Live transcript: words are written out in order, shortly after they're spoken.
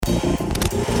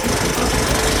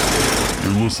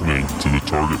listening to the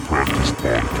Target Practice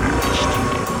Podcast.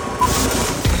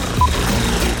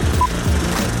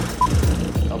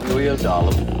 W.O.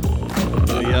 Dollop.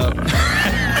 Yep.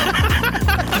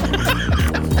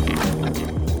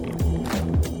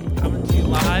 Coming to you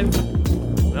live.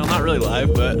 Well, not really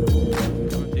live, but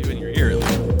coming to you in your ear.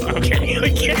 Okay,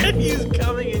 we can't use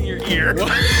coming in your ear.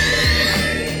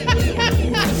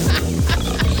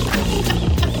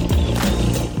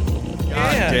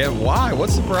 Damn, why?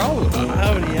 What's the problem? I don't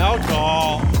have any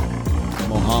alcohol.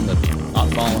 Mohammed, not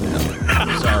following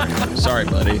him. Sorry,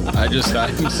 buddy. I'm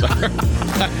sorry.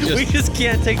 We just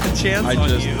can't take the chance on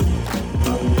you.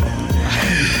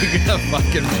 You're gonna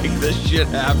fucking make this shit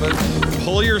happen.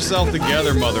 Pull yourself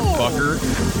together, motherfucker.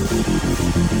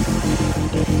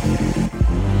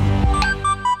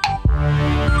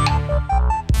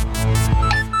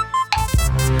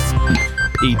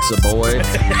 Pizza boy.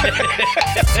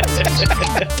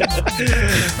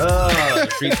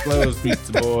 Street closed,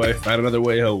 pizza boy. Find another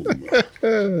way home.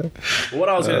 What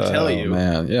I was going to tell you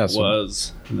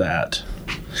was that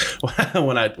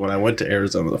when I went to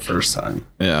Arizona the first time,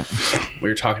 we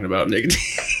were talking about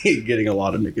nicotine, getting a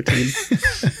lot of nicotine.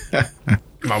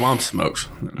 My mom smokes.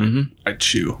 I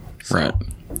chew. So Right.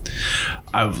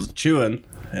 I was chewing,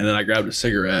 and then I grabbed a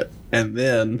cigarette, and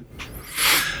then,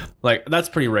 like, that's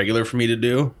pretty regular for me to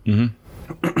do.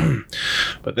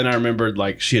 But then I remembered,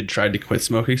 like, she had tried to quit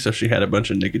smoking, so she had a bunch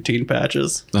of nicotine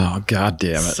patches. Oh, god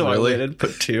damn it. So really? I went and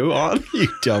put 2 on. You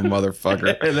dumb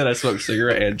motherfucker. And then I smoked a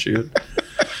cigarette and chewed.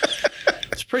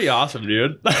 It's pretty awesome,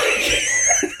 dude.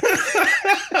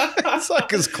 It's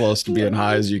like as close to being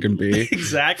high as you can be.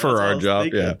 Exactly. For our job,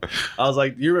 thinking. I was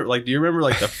like, do you remember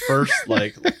the first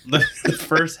the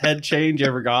first head change you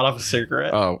ever got off a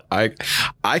cigarette? Oh,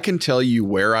 I can tell you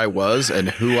where I was and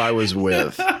who I was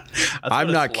with.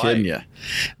 I'm not kidding you.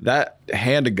 That,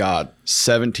 hand to God,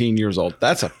 17 years old.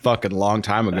 That's a fucking long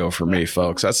time ago for me,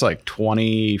 folks. That's like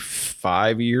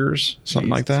 25 years, something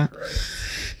like that.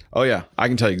 Oh yeah, I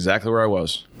can tell you exactly where I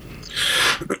was.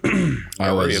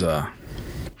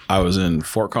 I was in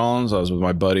Fort Collins. I was with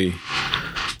my buddy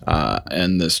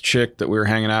and this chick that we were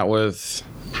hanging out with.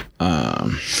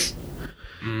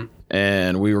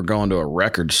 And we were going to a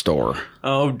record store.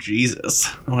 Oh, Jesus.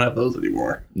 I don't have those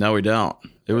anymore. No, we don't.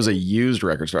 It was a used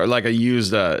record store. Like a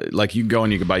used, like you go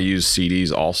and you could buy used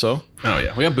CDs also. Oh,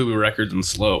 yeah. We have Boo Boo Records and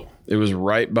Slow. It was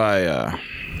right by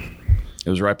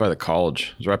the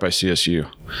college. It was right by CSU.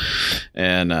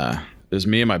 And it was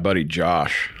me and my buddy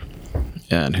Josh,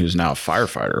 and who's now a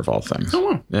firefighter of all things. Oh,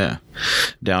 wow. Yeah.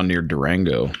 Down near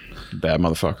Durango. Bad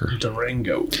motherfucker.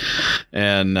 Durango.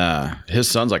 And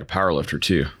his son's like a powerlifter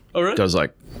too. Oh, really? Does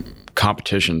like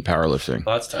competition powerlifting.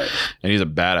 Oh, that's tight. And he's a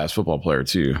badass football player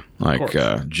too.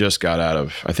 Like just got out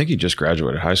of, I think he just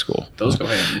graduated high school. Those go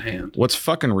hand in hand. What's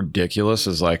fucking ridiculous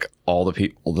is like all the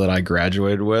people that I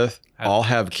graduated with all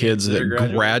have kids that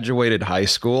graduated high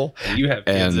school. And you have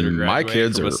kids that are graduating my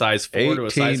kids from are a size 4 to a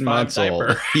size 5 months diaper.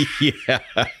 old. Yeah.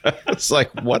 It's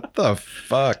like, what the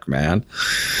fuck, man?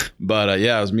 But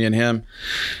yeah, it was me and him.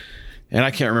 And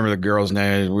I can't remember the girl's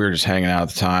name. We were just hanging out at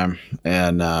the time.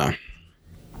 And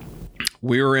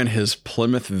we were in his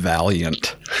Plymouth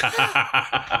Valiant.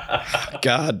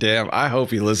 God damn. I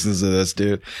hope he listens to this,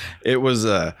 dude. It was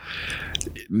a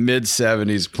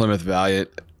mid-70s Plymouth Valiant,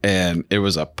 and it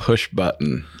was a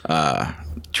push-button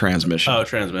transmission. Oh,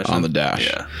 transmission. On the dash.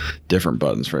 Yeah. Different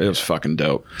buttons. It was fucking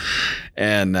dope.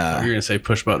 And you were going to say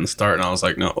push button start, and I was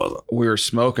like, no, it wasn't. we were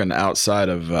smoking outside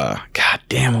of, God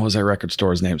damn, what was that record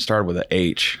store's name? It started with an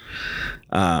H.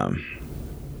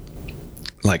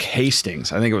 Like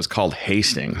Hastings. I think it was called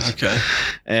Hastings. Okay.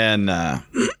 And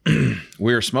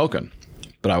we were smoking,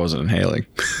 but I wasn't inhaling.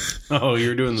 Oh, you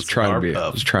were doing the I cigar was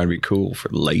puff. trying to be cool for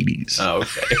the ladies. Oh,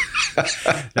 okay.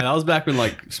 And that was back when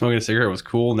like smoking a cigarette was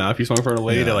cool. Now if you smoke for a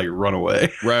lady, they like run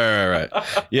away. Right.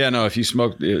 Yeah, no, if you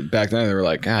smoked back then, they were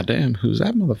like, God damn, who's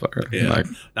that motherfucker? Yeah. Like,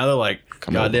 Now they're like,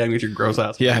 God damn, get your gross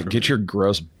ass. yeah, away from get me." your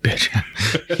gross bitch.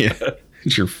 Yeah.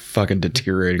 Get your fucking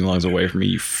deteriorating lungs away from me,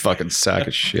 you fucking sack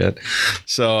of shit.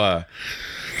 So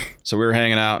we were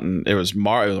hanging out, and it was a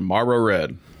Marlboro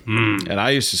Red. And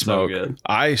I used to smoke. good.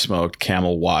 I smoked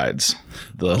Camel Wides,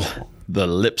 the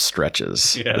lip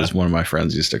stretches, as one of my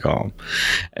friends used to call them.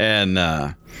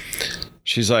 And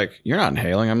she's like, "You're not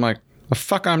inhaling." I'm like, "The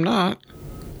fuck, I'm not."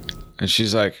 And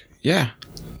she's like, "Yeah,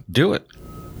 do it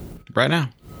right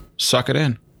now. Suck it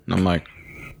in." And I'm like,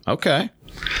 "Okay."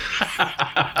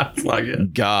 It's not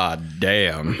good. God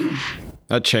damn.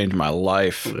 That changed my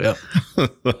life. Yeah.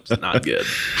 It's not good.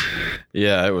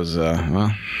 Yeah, it was,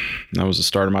 well, that was the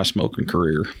start of my smoking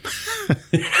career.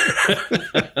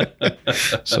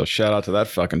 So shout out to that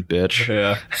fucking bitch.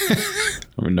 Yeah.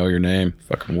 Let me know your name,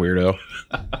 fucking weirdo.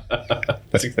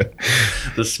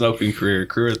 The smoking career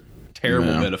with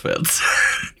terrible benefits.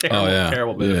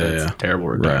 Terrible benefits. Yeah. Terrible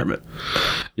retirement.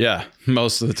 Right. Yeah,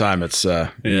 most of the time it's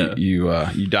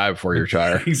you die before you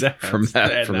retire. Exactly. From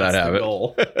that habit.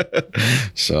 Goal.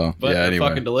 So but anyway,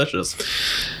 fucking delicious.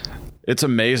 It's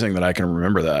amazing that I can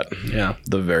remember that. Yeah.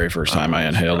 The very first time I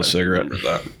inhaled a cigarette.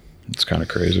 It's kind of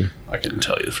crazy. I couldn't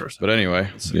tell you the first time. But anyway,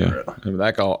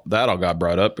 that all got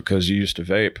brought up because you used to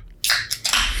vape.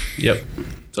 Yep.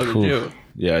 So did you.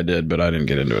 Yeah, I did, but I didn't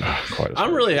get into it quite as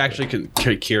I'm really actually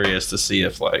curious to see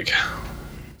if, like,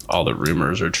 all the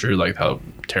rumors are true, like how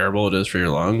terrible it is for your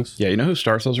lungs. Yeah, you know who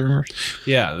starts those rumors?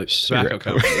 Yeah, the tobacco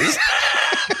companies.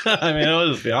 I mean, I'll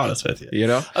just be honest with you. You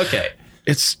know? Okay.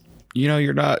 It's,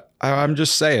 you're not, I'm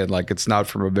just saying, like, it's not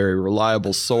from a very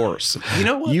reliable source. You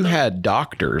know what? You had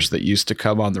doctors that used to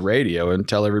come on the radio and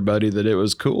tell everybody that it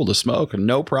was cool to smoke and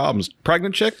no problems.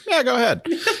 Pregnant chick? Yeah, go ahead.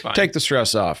 Take the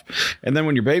stress off. And then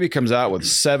when your baby comes out with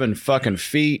 7 fucking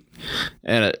feet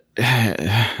and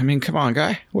I mean, come on,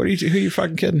 guy. Who are you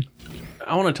fucking kidding?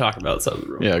 I want to talk about something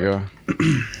real quick. Go.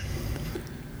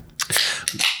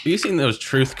 Have you seen those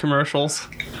Truth commercials?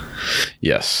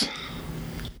 Yes.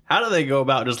 How do they go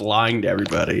about just lying to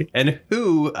everybody? And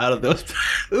who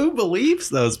believes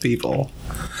those people?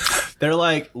 They're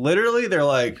like,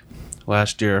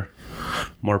 last year,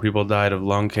 more people died of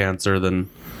lung cancer than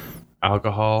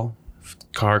alcohol,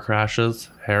 car crashes,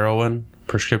 heroin,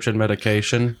 prescription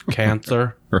medication,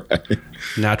 cancer, right.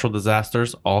 Natural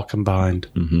disasters, all combined.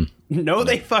 Mm-hmm. No,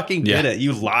 they fucking did it.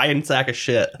 You lying sack of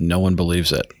shit. No one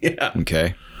believes it. Yeah.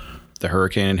 Okay. The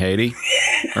hurricane in Haiti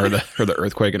or the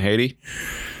earthquake in Haiti.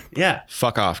 Yeah.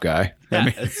 Fuck off, guy. Yeah, I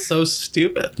mean, it's so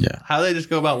stupid. Yeah. How do they just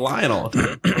go about lying all the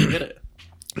time? I don't get it.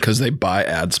 Because they buy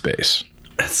ad space.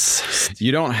 That's so stupid.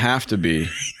 You don't have to be.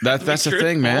 That's the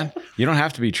thing, man. You don't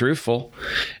have to be truthful,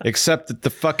 except that the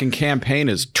fucking campaign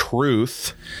is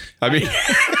truth. I mean,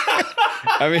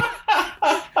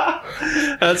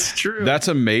 that's true. That's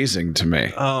amazing to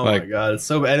me. Oh my God. It's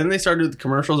so bad. And then they started with the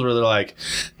commercials where they're like,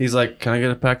 he's like, can I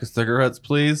get a pack of cigarettes,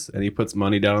 please? And he puts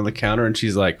money down on the counter and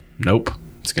she's like, nope,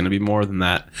 it's going to be more than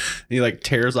that. And he like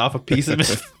tears off a piece of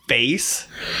his face.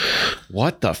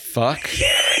 What the fuck?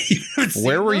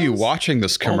 Where were you watching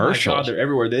this commercial? Oh my God, they're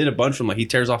everywhere. They did a bunch of them. Like he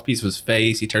tears off a piece of his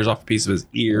face. He tears off a piece of his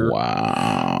ear.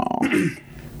 Wow.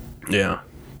 Yeah.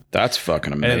 That's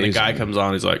fucking amazing. And then the guy comes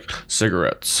on. He's like,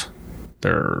 cigarettes,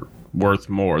 they're worth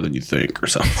more than you think, or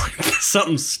something like that.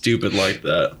 Something stupid like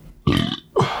that.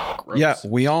 Yeah,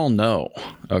 we all know.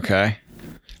 Okay.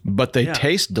 But they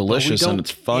taste delicious and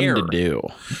it's fun to do.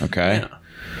 Okay. Yeah.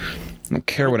 I don't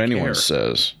care what anyone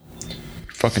says.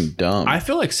 Fucking dumb. I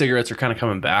feel like cigarettes are kind of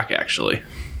coming back, actually.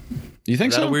 You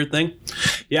think so? Is that a weird thing?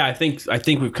 Yeah, I think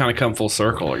we've kind of come full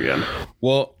circle again.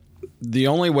 Well, the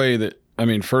only way that, I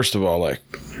mean, first of all, like,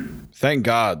 thank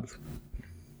God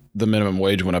the minimum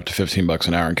wage went up to $15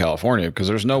 an hour in California, because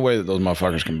there's no way that those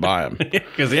motherfuckers can buy them.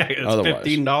 Because it's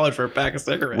 $15 for a pack of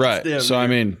cigarettes. Right. Damn, so, I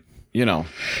mean,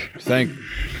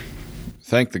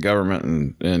 thank the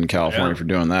government in California for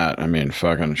doing that. I mean,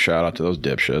 fucking shout out to those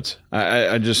dipshits.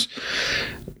 I just,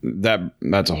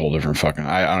 that's a whole different fucking,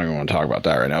 I don't even want to talk about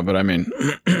that right now, but I mean,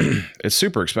 it's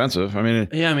super expensive. I mean,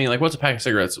 like what's a pack of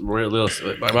cigarettes?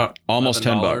 About almost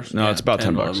 $10. No, it's about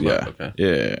 $10. Yeah. Okay.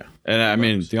 Yeah. And I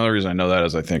mean, the only reason I know that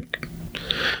is I think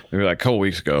maybe like a couple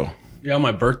weeks ago. Yeah, on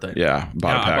my birthday. Yeah. I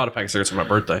bought a pack of cigarettes for my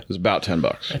birthday. It was about $10.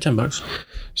 Yeah, $10.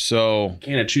 So.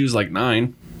 Can I choose like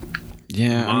 9?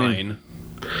 Yeah. Mine. I mean,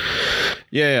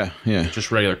 yeah.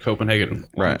 Just regular Copenhagen.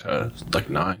 Right. Like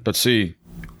 9. But see,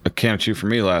 a can of chew for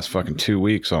me lasts fucking 2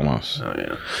 weeks almost. Oh,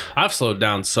 yeah. I've slowed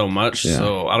down so much,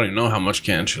 so I don't even know how much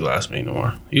can of chew lasts me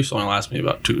anymore. It used to only last me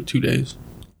about two days.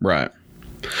 Right.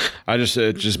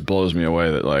 It just blows me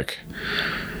away that, like,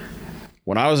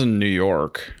 when I was in New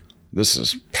York, this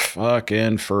is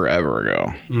fucking forever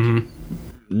ago. Mm-hmm.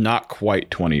 Not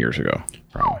quite 20 years ago,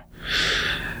 probably.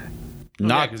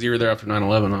 Not because you were there after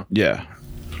 9/11, huh? Yeah.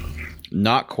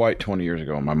 Not quite 20 years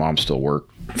ago. My mom still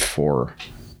worked for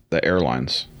the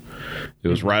airlines. It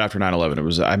was right after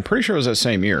 9/11. I'm pretty sure it was that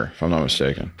same year, if I'm not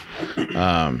mistaken.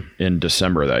 In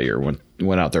December of that year, went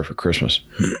out there for Christmas.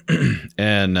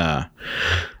 And I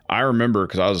remember,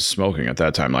 because I was smoking at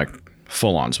that time, like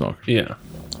full on smoke. Yeah.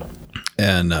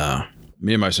 And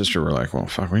me and my sister were like, well,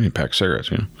 fuck, we need a pack of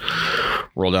cigarettes,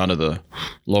 Roll down to the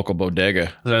local bodega.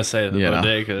 I was going to say the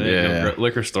bodega. Yeah.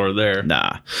 Liquor store there.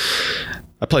 Nah.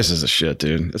 That place is a shit,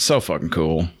 dude. It's so fucking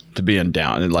cool to be in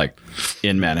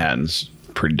Manhattan's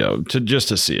pretty dope. Just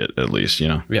to see it, at least,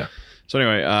 Yeah. So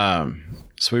anyway,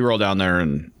 so we roll down there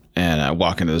and I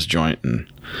walk into this joint and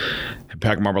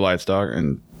pack Marlboro Lights, dog,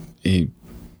 and he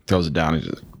throws it down.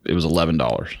 It was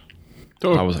 $11.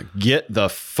 Oh. I was like, get the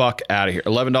fuck out of here.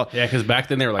 $11. Yeah, because back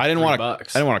then they were like, I didn't want I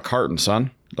didn't want a carton,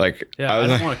 son. Like, yeah, I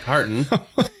didn't want a carton.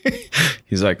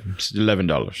 He's like, it's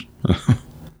 $11.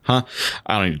 Huh?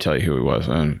 I don't need to tell you who he was.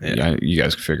 You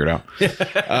guys can figure it out.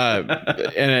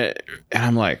 And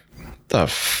I'm like, the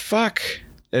fuck?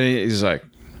 And he's like,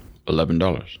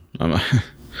 $11. I'm like, all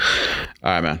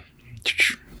right, man.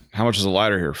 How much is a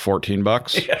lighter here?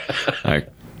 $14? Yeah. Like,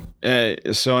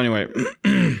 so anyway,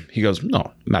 he goes,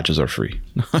 no, matches are free.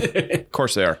 Of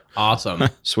course they are. Awesome.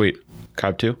 Sweet.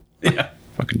 Kive 2? Yeah.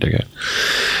 Fucking dickhead.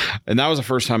 And that was the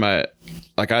first time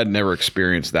I'd never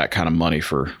experienced that kind of money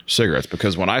for cigarettes,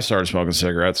 because when I started smoking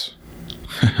cigarettes,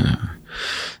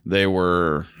 they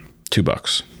were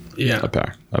 $2 a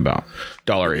pack, about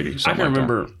 $1.80. I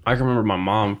can remember my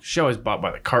mom, she always bought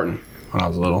by the carton when I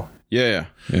was little. Yeah.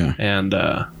 And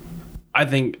I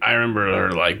think I remember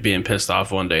her like being pissed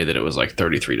off one day that it was like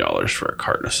 $33 for a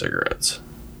carton of cigarettes.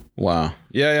 Wow.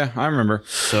 Yeah, I remember.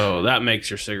 So that makes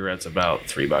your cigarettes about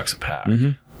 $3 a pack.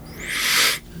 Mm-hmm.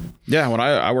 Yeah, when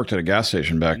I worked at a gas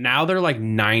station back. Now they're like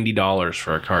 $90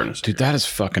 for a carton of cigarettes. Dude, that is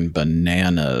fucking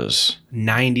bananas.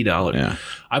 $90. Yeah.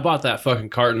 I bought that fucking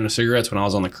carton of cigarettes when I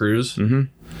was on the cruise. Mm-hmm.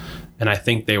 And I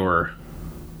think they were,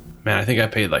 I think I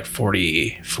paid like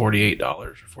 $48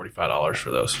 or $45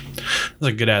 for those. It was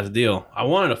a good ass deal. I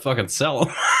wanted to fucking sell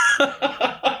them.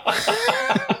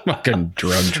 Fucking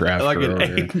drug trafficker. Like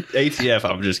an ATF.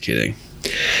 I'm just kidding.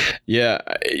 Yeah,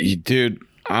 dude,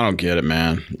 I don't get it,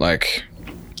 man. Like,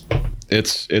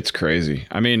 it's crazy.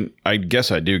 I mean, I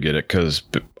guess I do get it, because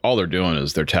all they're doing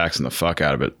is they're taxing the fuck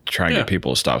out of it, trying to get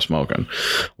people to stop smoking.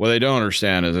 What they don't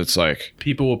understand is it's like,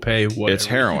 people will pay what it's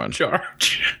heroin.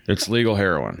 Charge. It's legal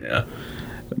heroin. Yeah.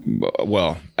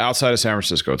 Well, outside of San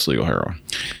Francisco, it's legal heroin.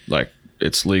 Like,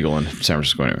 it's legal in San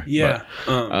Francisco anyway. Yeah.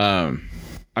 But,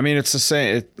 I mean, it's the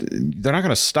same. They're not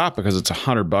going to stop because it's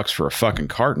 $100 for a fucking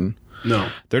carton.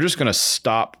 No. They're just going to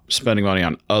stop spending money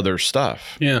on other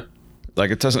stuff. Yeah.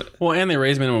 Like, it doesn't. Well, and they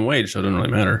raise minimum wage, so it doesn't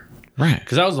really matter. Right.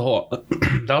 Because that was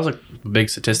that was like a big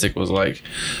statistic, was like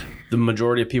the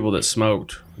majority of people that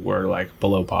smoked were like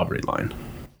below poverty line.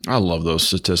 I love those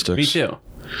statistics. Me too.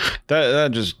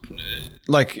 That just,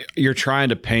 like, you're trying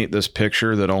to paint this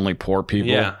picture that only poor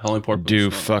people, do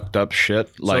fucked up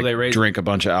shit, like drink a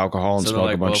bunch of alcohol and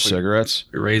smoke a bunch of cigarettes.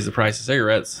 We raise the price of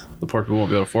cigarettes, the poor people won't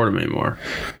be able to afford them anymore.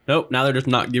 Nope, now they're just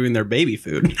not giving their baby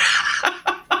food.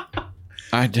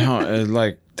 I don't,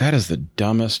 like, that is the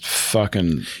dumbest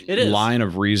fucking line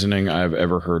of reasoning I've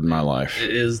ever heard in my life.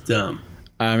 It is dumb.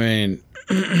 I mean,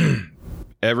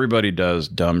 everybody does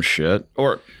dumb shit.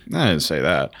 Or, I didn't say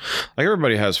that. Like,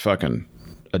 everybody has fucking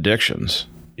addictions.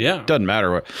 Yeah. Doesn't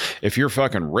matter what. If you're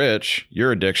fucking rich,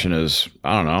 your addiction is,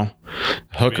 I don't know,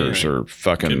 hookers or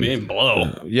fucking. Could be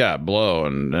blow. Yeah, blow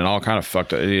and all kind of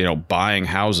fucked up, buying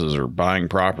houses or buying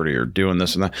property or doing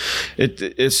this and that.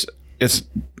 It's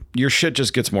your shit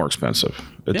just gets more expensive.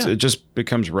 It just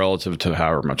becomes relative to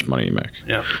however much money you make.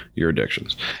 Yeah. Your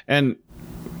addictions. And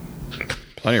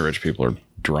plenty of rich people are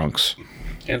drunks.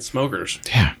 And smokers.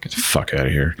 Yeah, get the fuck out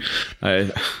of here.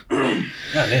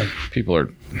 Goddamn. People are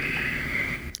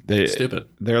stupid.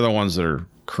 They're the ones that are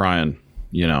crying,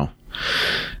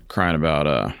 crying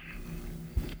about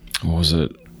what was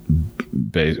it?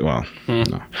 No.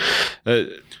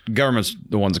 Government's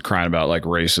the ones that crying about like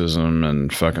racism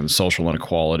and fucking social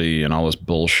inequality and all this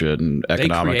bullshit and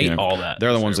economic. They create all that.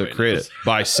 They're the ones that create it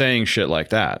by saying shit like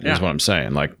that. Is what I'm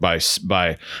saying. Like by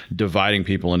dividing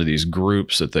people into these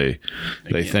groups that they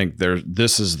think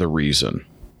this is the reason,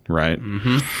 right?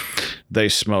 Mm-hmm. They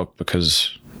smoke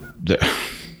because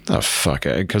fuck,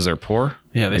 because they're poor.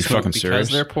 Yeah, they smoke fucking because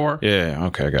serious? They're poor. Yeah.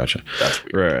 Okay, I gotcha. That's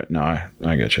weird. Right. No,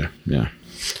 I get you. Yeah.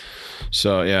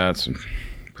 So yeah, it's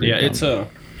dumb.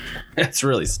 It's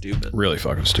really stupid. Really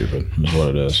fucking stupid is what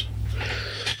it is.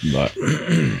 But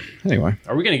anyway.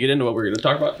 Are we going to get into what we're going to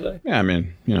talk about today? Yeah, I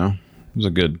mean, it was a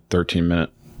good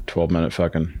 12-minute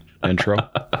fucking intro.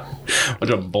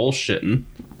 Bunch of bullshitting.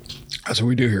 That's what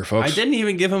we do here, folks. I didn't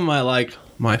even give him my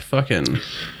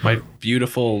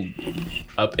beautiful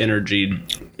up energy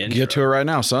intro. Get to it right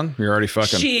now, son. You're already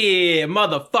fucking. Shit,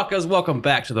 motherfuckers. Welcome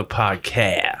back to the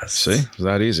podcast. See? It's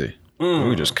that easy.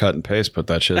 We just cut and paste, put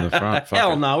that shit in the front.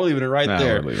 Hell no, we're leaving it right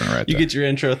there. We're leaving it right there. You get your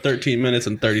intro 13 minutes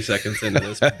and 30 seconds into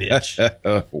this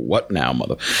bitch. What now,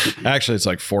 mother? Actually, it's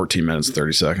like 14 minutes and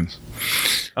 30 seconds.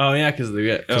 Oh, yeah, because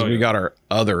we got our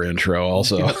other intro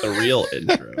also. The real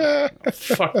intro.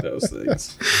 Fuck those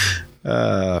things.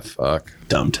 Fuck.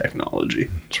 Dumb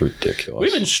technology. It's ridiculous.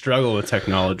 We've been struggling with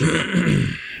technology.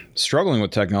 Struggling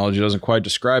with technology doesn't quite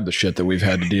describe the shit that we've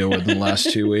had to deal with in the last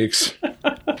 2 weeks.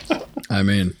 I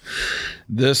mean,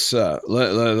 this,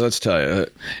 let's tell you,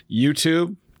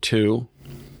 YouTube, 2,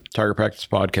 Target Practice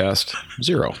Podcast,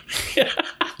 0.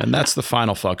 And that's the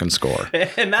final fucking score.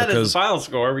 And that is the final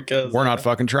score because we're not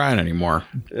fucking trying anymore.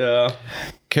 Yeah. In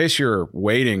case you're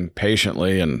waiting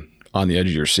patiently and on the edge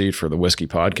of your seat for the Whiskey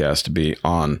Podcast to be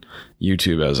on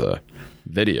YouTube as a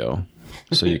video,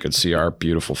 so you could see our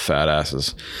beautiful fat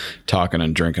asses talking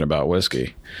and drinking about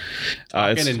whiskey.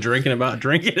 Talking and drinking about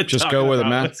drinking. And just go with it,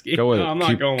 man. Whiskey. Go with no, it. I'm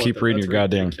not going with keep it. reading That's your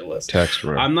goddamn ridiculous. text.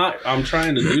 Bro. I'm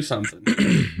trying to do something.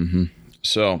 Mm-hmm.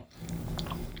 So,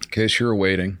 in case you're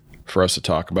waiting for us to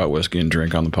talk about whiskey and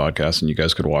drink on the podcast, and you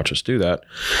guys could watch us do that,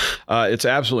 it's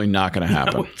absolutely not going to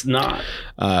happen. No, it's not.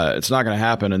 It's not going to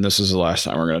happen, and this is the last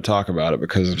time we're going to talk about it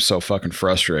because I'm so fucking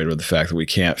frustrated with the fact that we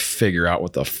can't figure out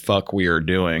what the fuck we are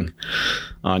doing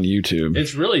on YouTube.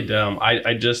 It's really dumb.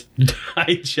 I just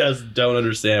don't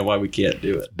understand why we can't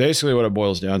do it. Basically, what it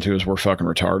boils down to is we're fucking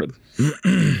retarded.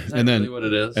 And then really what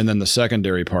it is? And then the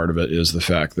secondary part of it is the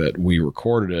fact that we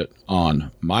recorded it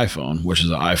on my phone, which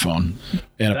is an iPhone,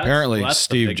 and apparently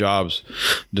Steve Jobs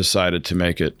decided to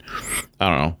make it, I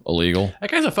don't know, illegal.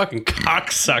 That guy's a fucking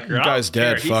cocksucker. The guy's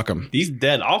dead. Fuck him. He's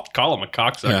dead. I'll call him a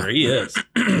cocksucker. Yeah. He is.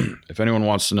 If anyone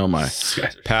wants to know my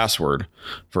password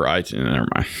for iTunes, never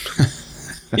mind.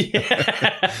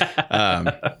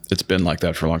 It's been like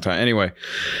that for a long time. Anyway,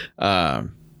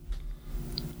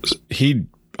 he,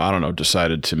 I don't know,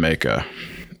 decided to make a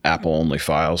Apple only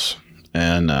files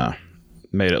and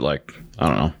made it like, I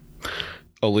don't know,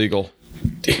 illegal.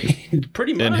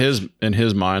 Pretty much in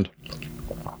his mind,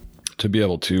 to be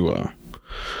able to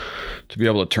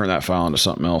turn that file into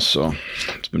something else. So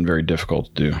it's been very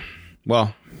difficult to do.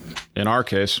 Well, in our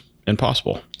case,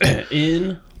 impossible.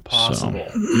 Impossible.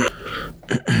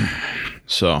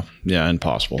 So yeah,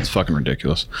 impossible. It's fucking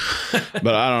ridiculous.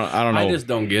 But I don't know. I just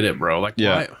don't get it, bro. Like,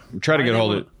 yeah, why? Try to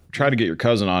get your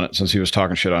cousin on it since he was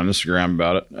talking shit on Instagram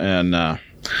about it, and I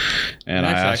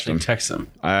asked him. Text him.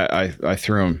 I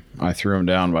threw him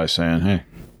down by saying, "Hey,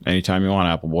 anytime you want,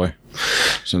 Apple boy,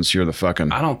 since you're the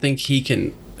fucking." I don't think he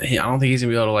can. I don't think he's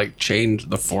gonna be able to like change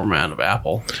the format of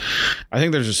Apple. I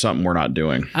think there's just something we're not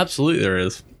doing. Absolutely, there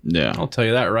is. Yeah, I'll tell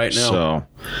you that right now.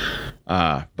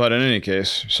 So, but in any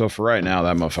case, so for right now,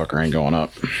 that motherfucker ain't going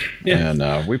up. Yeah.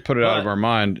 And we put it out of our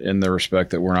mind in the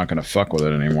respect that we're not going to fuck with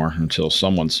it anymore until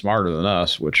someone smarter than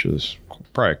us, which is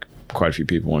probably quite a few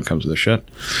people when it comes to this shit.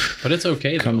 But it's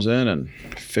okay. Comes in and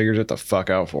figures it the fuck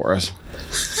out for us.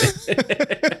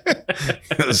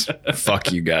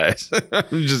 Fuck you guys.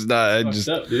 I'm just not. What's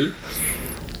up, dude?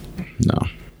 No,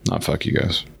 not fuck you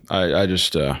guys. I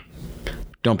just.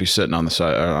 Don't be sitting on the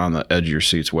side, on the edge of your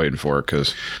seats waiting for it,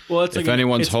 because if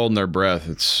anyone's holding their breath,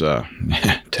 it's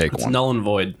take one. It's null and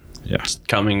void. Yeah, it's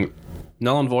coming.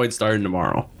 Null and void starting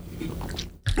tomorrow.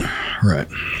 Right.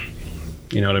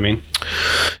 You know what I mean?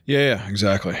 Yeah,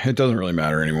 exactly. It doesn't really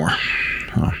matter anymore.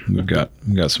 We've got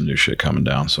some new shit coming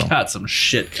down. So got some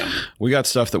shit coming. We got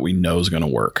stuff that we know is going to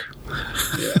work.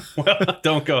 Yeah. Well, I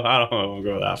don't go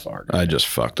that far. I just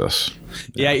fucked us.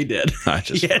 Yeah, you did.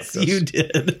 Yes, you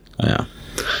did. Yeah.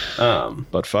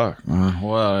 But fuck.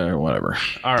 Well, whatever.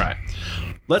 All right.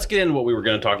 Let's get into what we were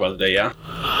going to talk about today. Yeah.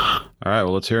 All right.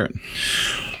 Well, let's hear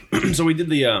it. So we did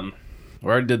we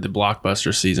already did the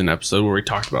Blockbuster season episode where we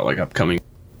talked about like upcoming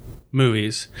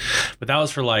movies, but that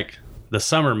was for like the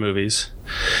summer movies,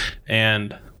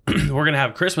 and we're gonna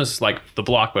have Christmas, like the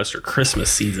Blockbuster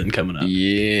Christmas season coming up.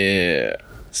 Yeah.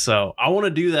 So I want to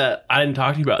do that. I didn't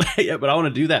talk to you about that yet, but I want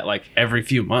to do that like every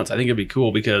few months. I think it'd be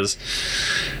cool because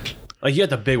like you have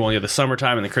the big one, you have the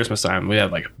summertime and the Christmas time. We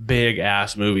have like big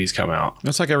ass movies come out.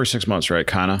 That's like every 6 months, right?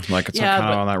 Kind of like it's kind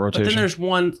of on that rotation. But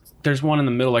then there's one in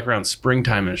the middle, like around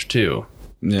springtime-ish too.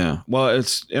 Yeah. Well,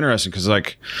 it's interesting because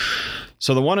like,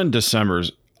 so the one in December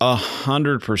is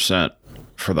 100%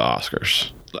 for the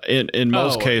Oscars. In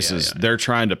most cases, they're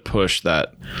trying to push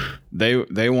that.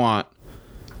 They want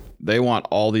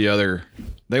all the other.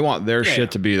 They want their shit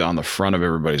to be on the front of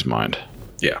everybody's mind.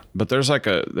 Yeah. But there's like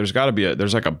a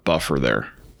buffer there,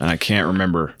 and I can't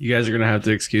remember. You guys are gonna have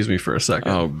to excuse me for a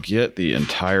second. Oh, get the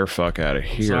entire fuck out of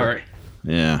here! Sorry.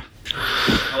 Yeah.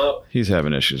 Hello. He's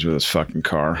having issues with his fucking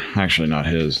car. Actually, not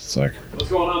his. It's like what's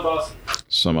going on, boss?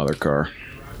 Some other car.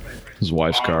 His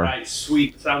wife's car. All right,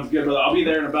 sweet. Sounds good, brother. I'll be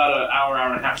there in about an hour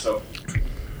and a half, so.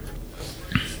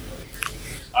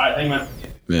 All right, thank you, man.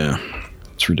 Yeah.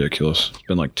 It's ridiculous. It's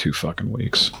been like 2 fucking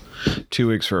weeks. 2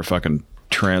 weeks for a fucking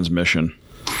transmission.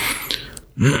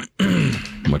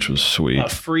 Which was sweet. A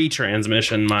free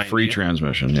transmission, mind Free you.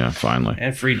 transmission, yeah, finally.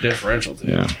 And free differential, too.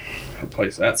 Yeah.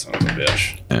 Replace that son of a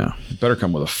bitch. Yeah. Better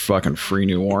come with a fucking free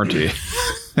new warranty.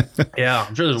 Yeah,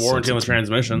 I'm sure there's warranty on the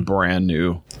transmission. Brand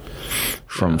new.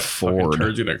 from Ford.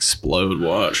 Turd's gonna explode.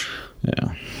 Watch.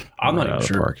 Yeah. I'm not even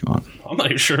sure. I'm not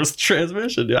even sure it's the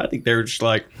transmission, dude. I think they were just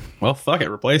like, well, fuck it,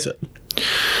 replace it.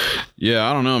 Yeah,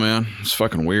 I don't know, man. It's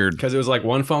fucking weird. Because it was like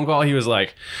one phone call, he was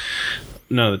like,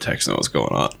 none of the techs know what's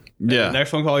going on. Yeah. The next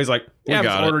phone call, he's like, yeah,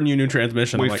 I'm ordering you a new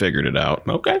transmission. We figured it out.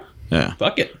 Okay. Yeah.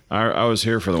 Fuck it. I was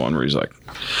here for the one where he's like,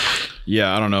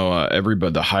 yeah, I don't know.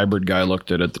 Everybody, the hybrid guy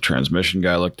looked at it. The transmission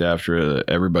guy looked after it.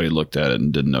 Everybody looked at it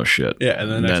and didn't know shit. Yeah.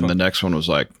 And then the next one was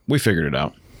like, we figured it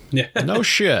out. Yeah. No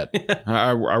shit.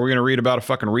 Are we going to read about a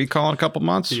fucking recall in a couple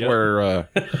months where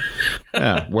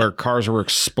cars were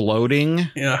exploding?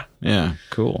 Yeah. Yeah.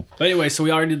 Cool. But anyway, so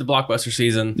we already did the blockbuster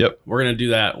season. Yep. We're going to do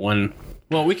that when,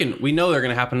 well, we know they're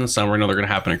going to happen in the summer. We know they're going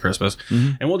to happen at Christmas.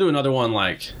 Mm-hmm. And we'll do another one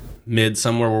like mid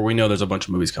somewhere where we know there's a bunch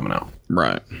of movies coming out.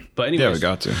 Right. But anyway, yeah, we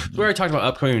got to. We already talked about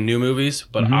upcoming new movies,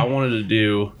 but I wanted to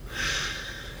do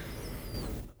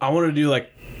like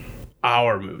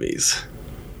our movies.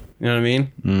 You know what I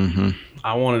mean? Mm-hmm.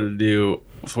 I wanted to do,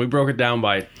 so we broke it down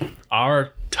by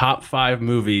our top 5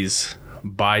 movies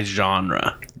by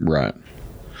genre. Right.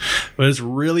 But it's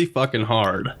really fucking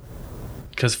hard.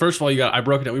 Because first of all, we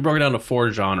broke it down to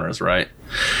 4 genres, right?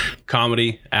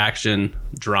 Comedy, action,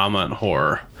 drama, and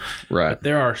horror. Right. But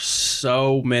there are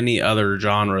so many other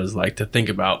genres like to think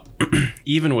about,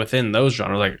 even within those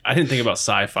genres. Like I didn't think about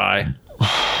sci-fi.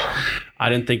 I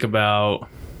didn't think about,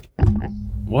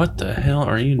 what the hell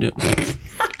are you doing?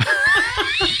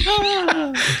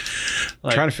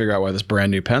 Trying to figure out why this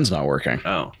brand new pen's not working.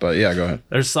 Oh. But yeah, go ahead.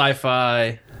 There's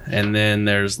sci-fi, and then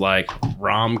there's like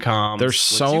rom-coms. There's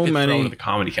so many. The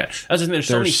comedy cat. That's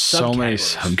there's so many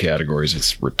subcategories.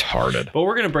 It's retarded. But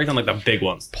we're gonna break down like the big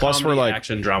ones. Plus, comedy, we're like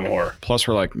action, drama, horror. Plus,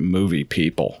 we're like movie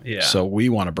people. Yeah. So we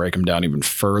want to break them down even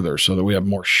further so that we have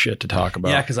more shit to talk about.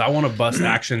 Yeah, because I want to bust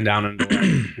action down into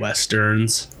like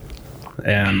westerns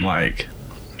and like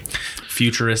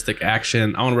futuristic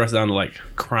action. I want to bust down to like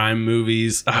crime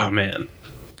movies. Oh man.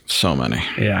 So many.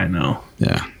 Yeah, I know.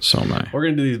 Yeah, so many. We're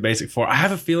going to do these basic 4. I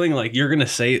have a feeling like you're going to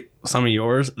say some of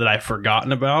yours that I've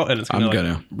forgotten about, and it's going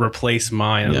to replace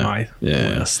mine on my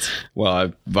list.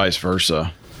 Well, vice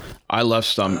versa. I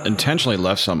intentionally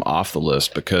left some off the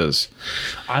list because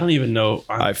I don't even know.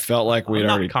 I felt like we'd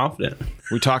already confident.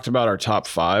 We talked about our top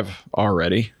 5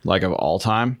 already, like of all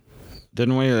time,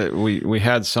 didn't we? We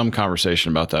had some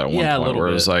conversation about that at one point where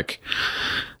it was like,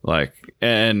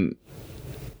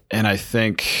 and I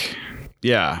think,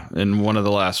 in one of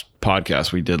the last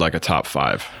podcasts, we did like a top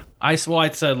 5. I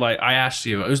said, like, I asked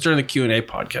you, it was during the Q&A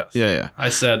podcast. Yeah. I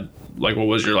said, like, what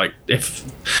was your, like, if,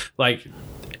 like,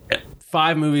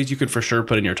 5 movies you could for sure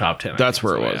put in your top 10. That's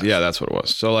where it was. Yeah, that's what it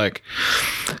was. So, like,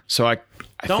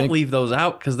 I don't leave those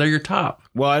out because they're your top.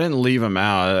 Well, I didn't leave them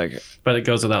out. But it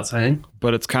goes without saying.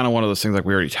 But it's kind of one of those things like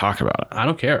we already talked about it. I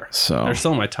don't care. So they're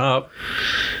still in my top.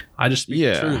 I just speak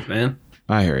the truth, man.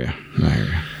 I hear you.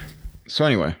 So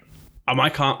anyway,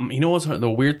 you know what's the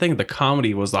weird thing? The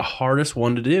comedy was the hardest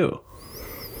one to do.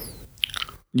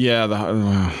 Yeah,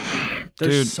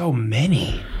 there's so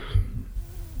many.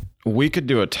 We could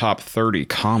do a top 30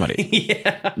 comedy.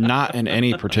 Not in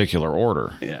any particular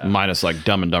order. Yeah. Minus like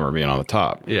Dumb and Dumber being on the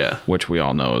top. Yeah. Which we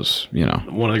all know is,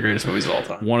 one of the greatest movies of all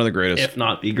time. One of the greatest. If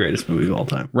not the greatest movie of all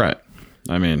time. Right.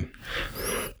 I mean,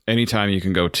 anytime you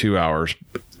can go 2 hours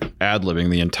ad-libbing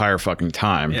the entire fucking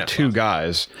time, 2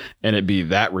 guys, and it be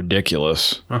that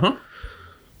ridiculous. Uh-huh.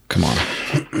 Come on.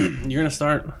 You're going to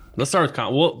start. Let's start with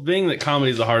comedy. Well, being that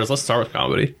comedy is the hardest, let's start with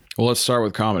comedy. Well, let's start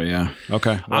with comedy, yeah.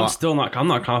 Okay. Well, I'm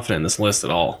not confident in this list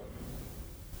at all.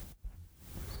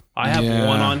 I have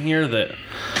one on here that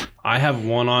I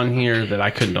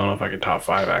don't know if I could top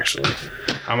 5 actually.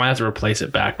 I might have to replace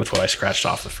it back with what I scratched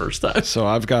off the first time. So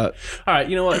I've got. All right,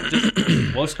 you know what?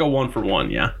 Let's go 1 for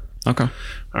 1. Yeah. Okay.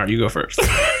 All right, you go first.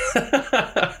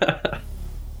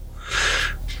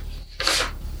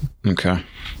 Okay.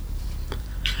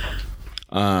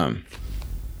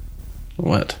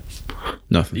 What?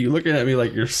 Nothing. You looking at me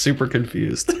like you're super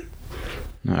confused.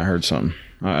 I heard something.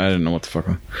 I didn't know what the fuck.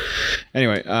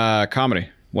 Anyway, comedy.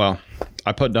 Well,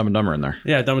 I put Dumb and Dumber in there.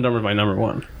 Yeah, Dumb and Dumber is my number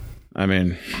 1. I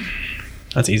mean,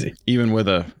 that's easy. Even with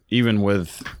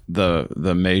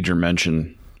the major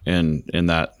mention in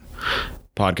that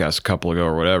podcast a couple ago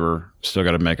or whatever, still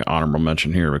got to make an honorable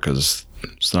mention here because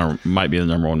might be the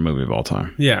number 1 movie of all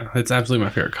time. Yeah, it's absolutely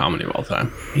my favorite comedy of all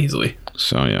time, easily.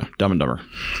 So yeah, Dumb and Dumber.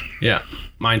 Yeah,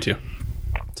 mine too.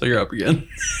 So you're up again.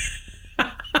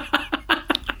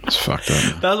 It's fucked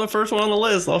up. That was my first one on the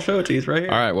list. I'll show it to you. It's right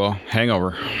here. All right, well,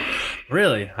 Hangover.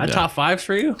 Really? Top 5s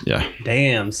for you? Yeah.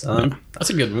 Damn, son.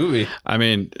 That's a good movie. I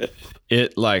mean,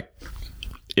 it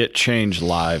changed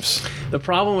lives. The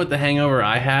problem with The Hangover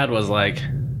I had was like,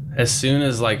 as soon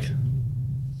as like,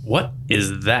 what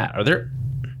is that? Are there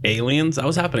aliens? That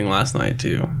was happening last night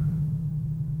too.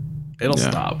 It'll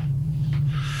stop.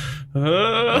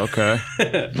 Okay.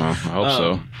 Well, I hope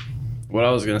so. What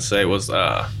I was gonna say was,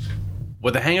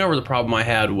 with The Hangover, the problem I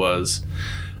had was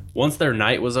once their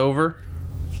night was over.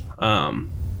 Mm-hmm.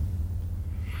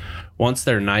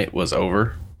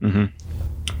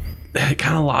 It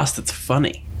kind of lost its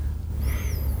funny.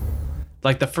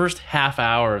 Like the first half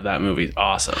hour of that movie is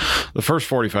awesome. The first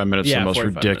 45 minutes is the most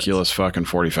ridiculous fucking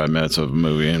 45 minutes of a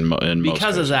movie in most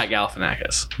because of Zach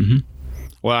Galifianakis. Mm-hmm.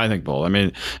 Well, I think both. I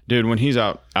mean, dude, when he's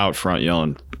out front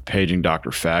yelling, paging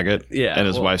Dr. Faggot, and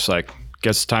his wife's like,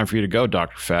 guess it's time for you to go,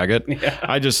 Dr. Faggot. Yeah.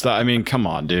 I just thought, I mean, come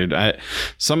on, dude.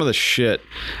 Some of the shit.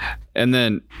 And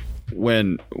then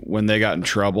when they got in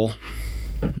trouble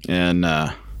and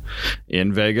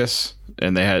in Vegas,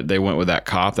 and they went with that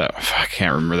cop that I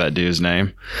can't remember that dude's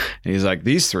name, and he's like,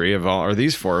 these four have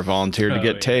volunteered to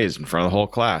get tased in front of the whole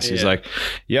class. He's like,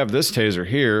 you have this taser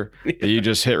here that you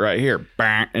just hit right here,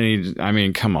 bang, and I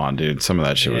mean, come on, dude. Some of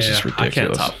that shit was just ridiculous. I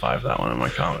can't top 5 that one in my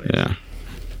comedy. Yeah,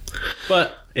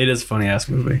 but it is a funny ass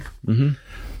movie. Mm-hmm.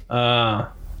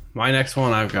 My next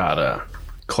one, I've got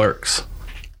Clerks.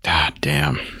 God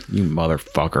damn, you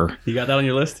motherfucker! You got that on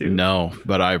your list too? No,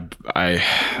 but I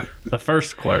the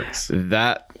first Clerks.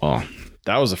 That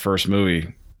was the first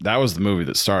movie. That was the movie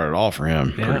that started it all for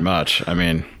him, pretty much. I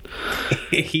mean,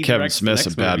 Kevin Smith's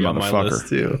a bad motherfucker,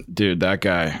 too. Dude. That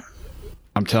guy,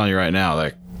 I'm telling you right now,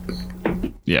 like,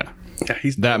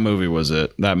 that movie was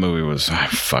it. That movie was. I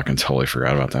fucking totally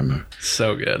forgot about that movie.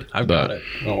 So good. I've got it.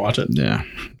 You want to watch it? Yeah.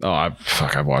 Oh,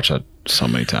 I've watched that so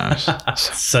many times.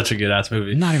 Such a good ass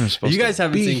movie. Not even supposed to. You guys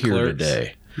haven't be seen here Clerks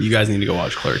today. You guys need to go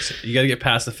watch Clerks. You got to get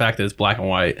past the fact that it's black and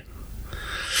white.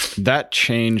 That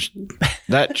changed.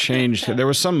 There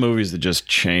was some movies that just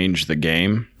changed the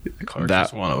game. Clerks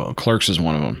is one of them. Clerks is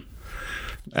one of them.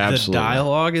 Absolutely. The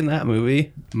dialogue in that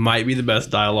movie might be the best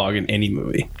dialogue in any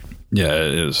movie. Yeah,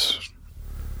 it is.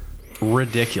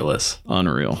 Ridiculous.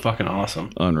 Unreal. Fucking awesome.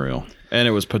 Unreal. And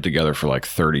it was put together for like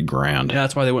 $30,000. Yeah,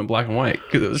 that's why they went black and white,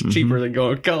 because it was cheaper than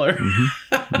going color.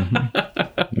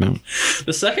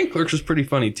 The second Clerks was pretty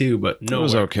funny too, but it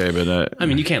was okay. But I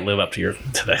mean, you can't live up to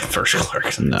that first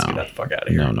Clerks. No, get that fuck out of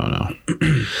here. No,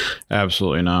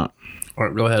 absolutely not. All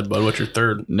right, go ahead, bud. What's your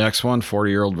third? Next one,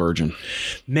 40-Year-Old Virgin.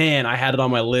 Man, I had it on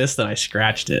my list and I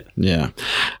scratched it. Yeah,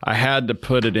 I had to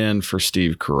put it in for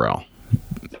Steve Carell,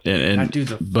 and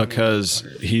because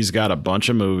he's got a bunch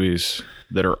of movies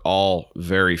that are all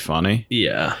very funny.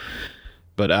 Yeah.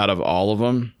 But out of all of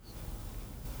them,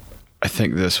 I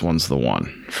think this one's the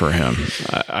one for him.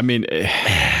 I mean,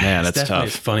 man, it's tough.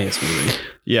 His funniest movie.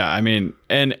 Yeah, I mean,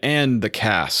 and the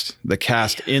cast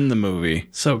in the movie,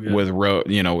 so good with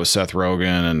Seth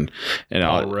Rogen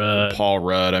and Paul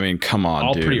Rudd. I mean, come on,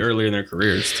 all dude. Pretty early in their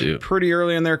careers too. Pretty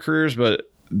early in their careers, but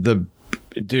the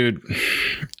dude,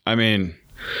 I mean.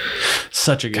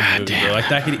 Such a good movie. Like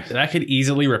that could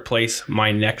easily replace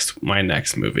my next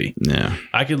movie. Yeah.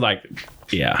 I could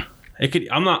It could.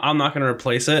 I'm not going to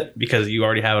replace it because you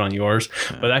already have it on yours.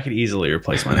 But that could easily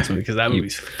replace my next movie because that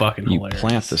movie's fucking hilarious. You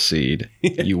plant the seed,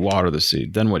 you water the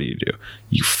seed. Then what do?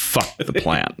 You fuck the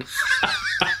plant.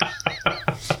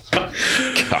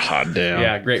 God damn.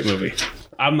 Yeah, great movie.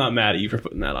 I'm not mad at you for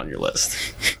putting that on your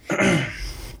list.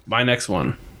 My next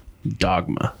one,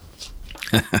 Dogma.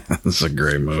 This is a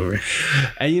great movie.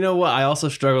 And you know what? I also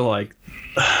struggle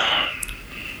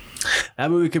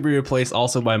that movie could be replaced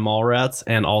also by Mallrats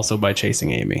and also by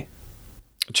Chasing Amy.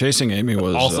 Chasing Amy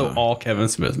was also all Kevin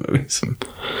Smith movies.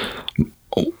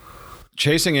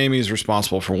 Chasing Amy is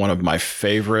responsible for one of my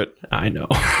favorite. I know.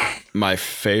 My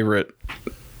favorite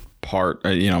part,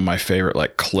 my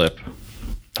favorite clip,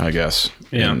 I guess,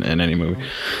 in any movie,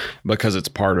 because it's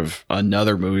part of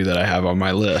another movie that I have on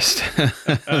my list.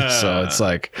 So it's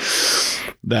like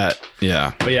that.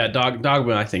 Yeah. But yeah,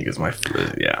 Dogma, I think, is my,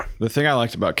 yeah. The thing I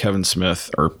liked about Kevin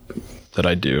Smith, or that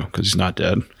I do, because he's not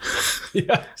dead.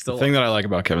 Yeah. The thing that I like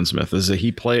about Kevin Smith is that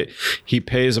he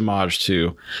pays homage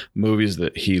to movies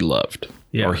that he loved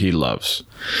or he loves.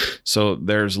 So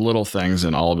there's little things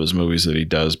in all of his movies that he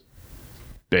does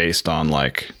based on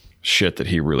shit that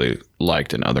he really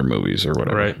liked in other movies or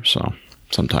whatever. Right. So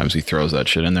sometimes he throws that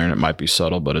shit in there and it might be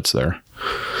subtle, but it's there.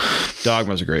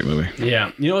 Dogma's a great movie.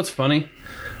 Yeah. You know what's funny?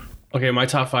 Okay, my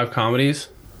top 5 comedies,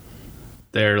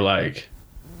 they're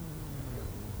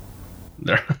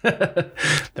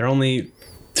they're only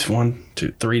 1,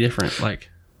 2, 3 different, I'm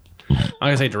not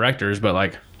gonna say directors,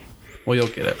 but you'll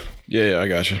get it. Yeah, I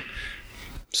got you.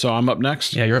 So I'm up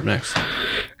next? Yeah, you're up next.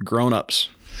 Grown Ups.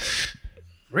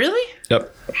 Really?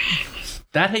 Yep.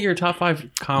 That hit your top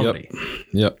 5 comedy.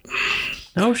 Yep.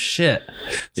 No shit.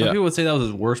 Some people would say that was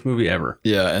his worst movie ever.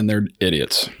 Yeah, and they're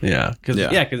idiots. Yeah, because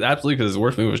absolutely, because his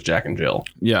worst movie was Jack and Jill.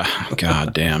 Yeah,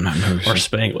 god damn that movie. Or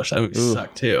Spanglish. That movie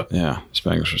sucked too. Yeah,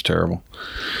 Spanglish was terrible.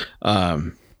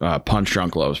 Punch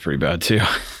Drunk Love was pretty bad too.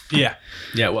 Yeah,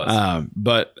 it was.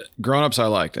 But Grown Ups I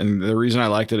liked, and the reason I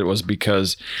liked it was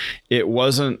because it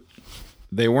wasn't.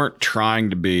 They weren't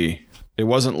trying to be. It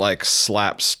wasn't like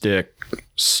slapstick,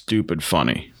 stupid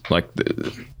funny. Like.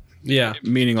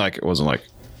 Meaning like it wasn't like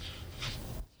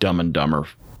Dumb and Dumber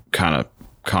kind of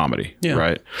comedy,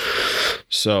 right?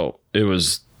 So it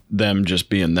was them just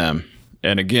being them.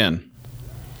 And again,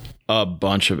 a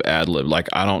bunch of ad lib. Like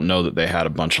I don't know that they had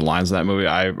a bunch of lines in that movie.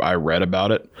 I read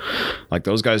about it. Like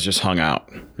those guys just hung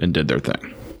out and did their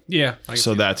thing. Yeah.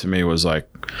 So that to me was like,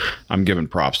 I'm giving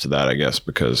props to that, I guess,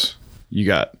 because you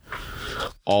got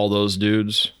all those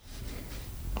dudes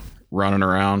running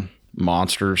around,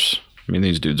 monsters. I mean,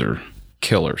 these dudes are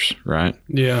killers, right?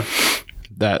 Yeah.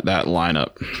 That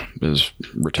lineup is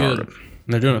retarded. Good.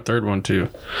 And they're doing a third one too.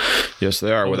 Yes,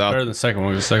 they are. Better than the second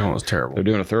one, because the second one was terrible. They're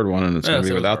doing a third one, and it's going to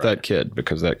be without that kid,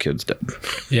 because that kid's dead.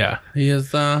 Yeah. He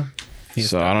is. So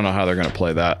I don't know how they're going to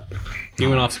play that. He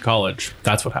went off to college.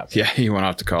 That's what happened. Yeah, he went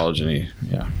off to college, and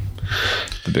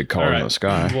the big car in the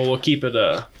sky. Well, we'll keep it.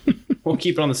 We'll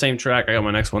keep it on the same track. I got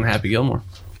my next one, Happy Gilmore.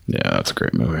 Yeah, that's a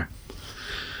great movie.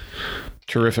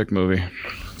 Terrific movie.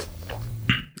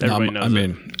 Everybody knows. I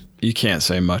mean, you can't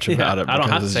say much about it. I don't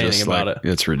have to say anything about it.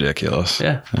 It's ridiculous.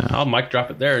 Yeah. I'll mic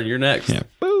drop it there, and you're next. Yeah.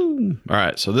 Boom. All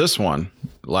right. So this one,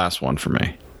 last one for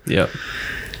me. Yep.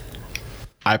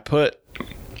 I put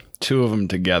 2 of them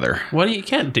together. What? You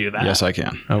can't do that. Yes, I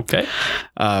can. Okay.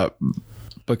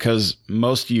 Because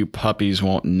most of you puppies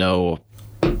won't know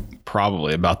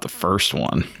probably about the first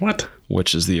one. What?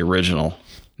 Which is the original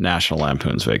National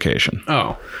Lampoon's Vacation.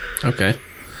 Oh, okay.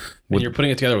 And you're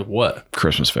putting it together with what?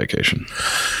 Christmas Vacation.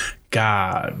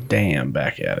 God damn,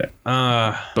 back at it.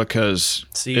 Because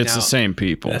it's the same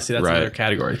people. Yeah, see, that's another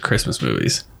category, Christmas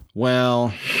movies.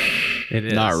 Well, it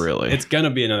is. Not really. It's going to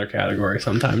be another category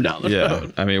sometime down the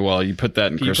road. I mean, well, you put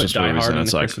that in Christmas movies and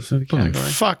it's like, boom,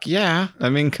 fuck yeah. I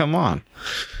mean, come on.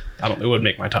 It would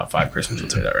make my top 5 Christmas, I'll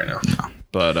tell you that right now. No.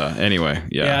 But anyway,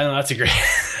 yeah. Yeah, no, that's a great...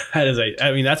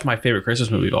 that's my favorite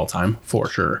Christmas movie of all time, for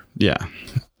sure. Yeah.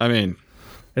 I mean...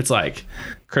 It's like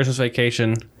Christmas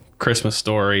Vacation, Christmas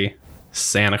Story,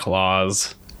 Santa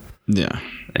Claus. Yeah.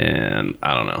 And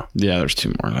I don't know. Yeah, there's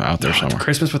 2 more out there somewhere.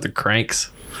 Christmas with the Cranks.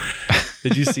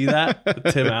 Did you see that?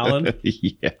 With Tim Allen?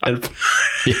 Yeah.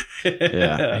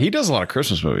 Yeah. He does a lot of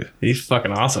Christmas movies. He's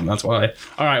fucking awesome. That's why.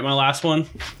 All right, my last one.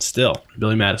 Still,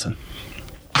 Billy Madison.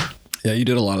 Yeah, you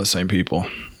did a lot of the same people.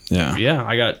 Yeah. Yeah,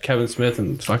 I got Kevin Smith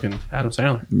and fucking Adam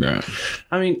Sandler. Right.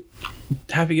 I mean,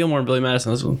 Happy Gilmore and Billy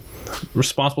Madison is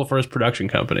responsible for his production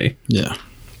company. Yeah.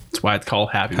 That's why it's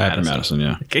called Happy Madison.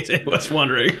 Yeah. In case anyone was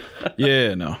wondering.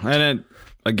 Yeah, no. And then,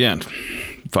 again,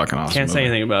 fucking awesome. Can't say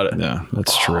anything about it. Yeah,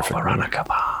 that's terrific. Veronica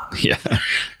Bond. Yeah.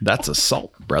 That's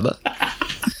assault, brother.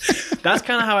 That's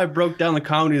kind of how I broke down the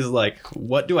comedies. Like,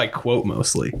 what do I quote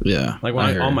mostly? Yeah. Like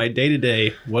when on my day to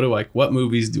day, what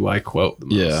movies do I quote the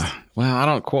most? Yeah. Well, I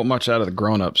don't quote much out of the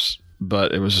Grown Ups,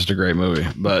 but it was just a great movie.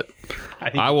 But I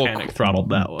think Panic throttled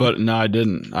that one. But no, I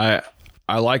didn't.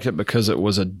 I liked it because it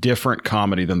was a different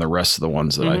comedy than the rest of the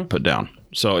ones that I put down.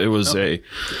 So it was I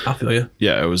feel you.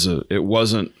 Yeah, it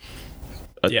wasn't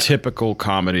a typical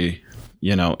comedy,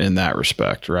 in that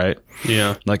respect, right?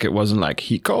 Yeah. Like it wasn't like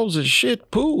he calls it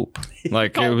shit poop.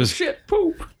 Like it was shit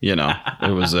poop.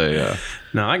 It was a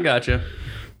No, I gotcha.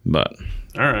 But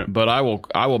all right. But I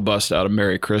will bust out a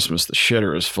Merry Christmas. The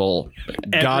shitter is full.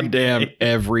 Goddamn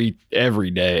every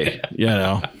day,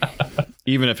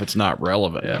 Even if it's not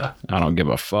relevant. Yeah. I don't give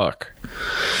a fuck.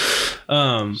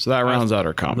 So that rounds out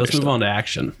our comedy. Let's move on to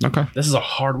action. Okay. This is a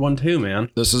hard one too, man.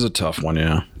 This is a tough one,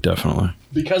 yeah. Definitely.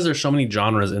 Because there's so many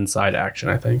genres inside action,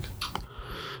 I think.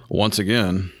 Once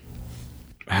again,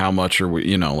 how much are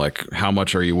we, how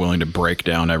much are you willing to break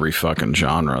down every fucking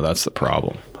genre? That's the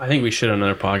problem. I think we should on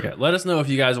another podcast. Let us know if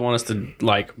you guys want us to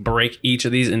break each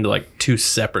of these into 2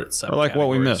 separate Or what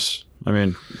we miss. I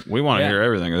mean, we want to hear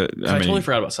everything. I totally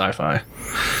forgot about sci-fi.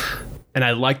 And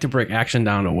I'd like to break action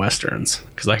down to westerns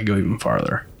because I could go even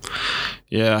farther.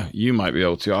 Yeah, you might be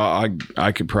able to.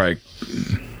 I could probably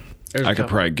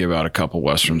give out a couple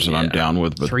westerns that I'm down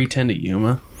with. But 3:10 to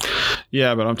Yuma.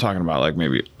 Yeah, but I'm talking about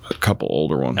maybe a couple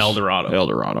older ones. El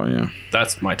Dorado, yeah.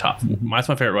 That's my top. That's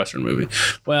my favorite western movie.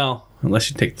 Well, unless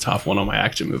you take the top one on my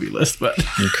action movie list, but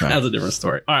that's a different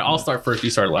story. All right, I'll start first. You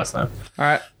started last time. All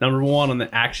right. Number 1 on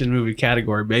the action movie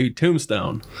category, baby,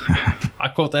 Tombstone. I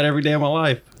quote that every day of my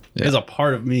life. is a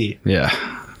part of me. Yeah.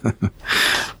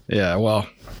 Yeah, well,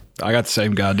 I got the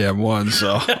same goddamn one,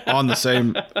 so in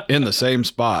the same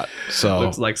spot. So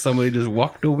looks like somebody just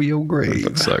walked over your grave.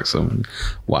 Looks like someone.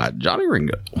 Why, Johnny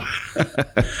Ringo?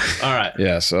 All right.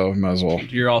 Yeah, so might as well.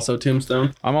 You're also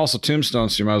Tombstone? I'm also Tombstone,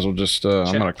 so you might as well just.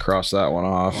 I'm gonna cross that one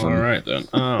off. All right then.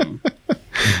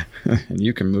 And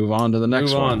you can move on to the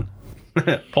next one.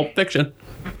 Pulp Fiction.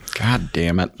 God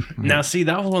damn it! Now, see,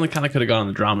 that was one that kind of could have gone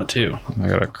into drama too. I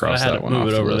gotta cross that one off. I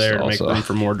had to move it over there to also. make room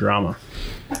for more drama.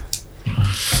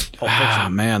 Ah,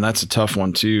 man, that's a tough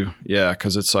one too. Yeah,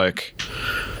 because it's like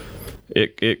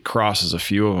it crosses a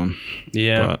few of them.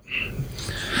 Yeah. But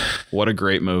what a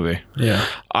great movie. Yeah.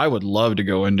 I would love to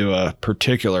go into a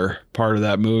particular part of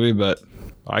that movie, but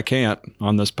I can't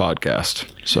on this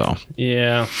podcast. So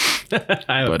yeah.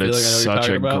 But it's such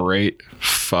a great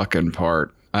fucking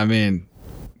part. I mean,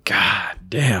 god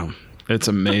damn. It's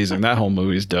amazing. That whole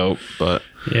movie's dope, but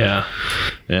yeah.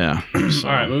 Yeah. So.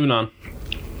 All right, moving on.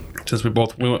 Since we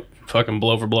went fucking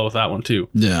blow for blow with that one too.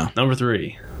 Yeah. Number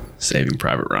 3, Saving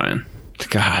Private Ryan.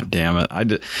 God damn it. I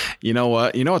did. You know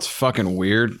what? You know what's fucking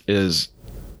weird is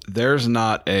there's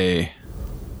not a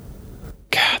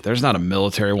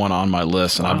military one on my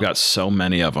list, and I've got so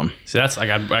many of them. See, that's like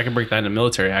I can break that into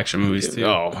military action movies too.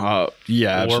 Oh,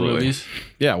 yeah, war absolutely. Movies.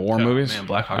 Yeah, war movies. Man,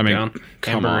 Black Hawk Down,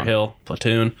 Hamburger Hill,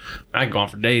 Platoon. I could go on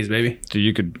for days, baby. Dude,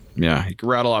 you could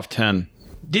rattle off 10.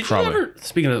 Did you ever?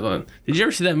 Speaking of one, did you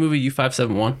ever see that movie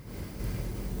U-571?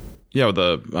 Yeah, with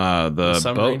the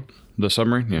submarine? boat, the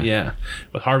submarine. Yeah, yeah,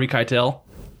 with Harvey Keitel.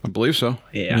 I believe so.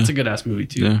 Yeah, it's a good ass movie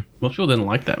too. Yeah. Most people didn't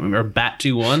like that movie. Or Bat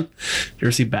 2-1. Did you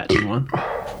ever see Bat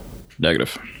 2-1?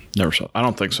 Negative. Never saw. I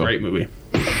don't think so. Great movie.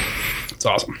 It's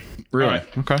awesome. Really? All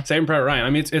right. Okay. Saving Private Ryan. I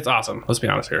mean, it's awesome. Let's be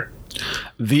honest here.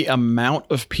 The amount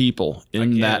of people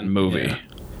in that movie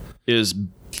is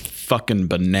fucking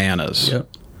bananas. Yep.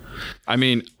 I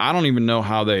mean, I don't even know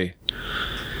how they.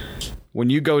 When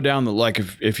you go down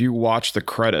the if you watch the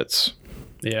credits,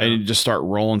 and you just start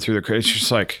rolling through the credits, it's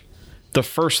just like the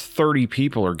first 30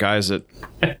 people are guys that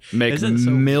make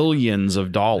millions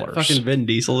of dollars. Fucking Vin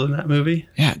Diesel in that movie.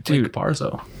 Yeah, dude. Like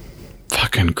Parzo.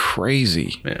 Fucking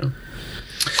crazy. Yeah.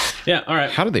 Yeah. All right.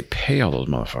 How did they pay all those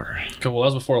motherfuckers? Well, that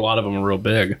was before a lot of them were real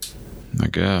big. I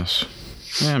guess.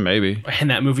 Yeah, maybe. And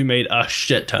that movie made a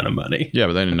shit ton of money. Yeah,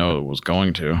 but they didn't know it was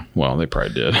going to. Well, they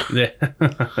probably did.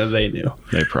 They knew.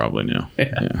 They probably knew.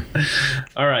 Yeah.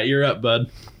 All right, you're up,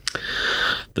 bud.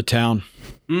 The Town.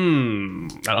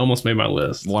 That almost made my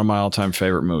list. One of my all-time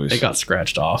favorite movies. It got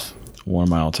scratched off. One of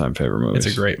my all-time favorite movies.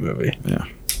 It's a great movie. Yeah.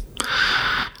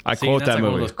 I quote that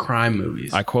movie. One of those crime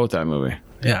movies. I quote that movie.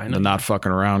 Yeah, I know. The Not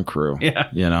Fucking Around crew. Yeah.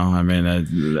 You know, I mean,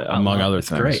 among other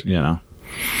things. Great. You know.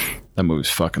 That movie's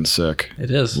fucking sick. It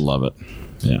is. Love it.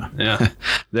 Yeah. Yeah.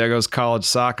 There goes college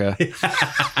soccer.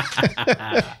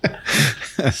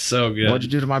 So good. What'd you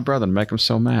do to my brother to make him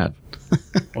so mad?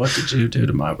 What did you do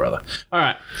to my brother? All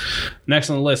right. Next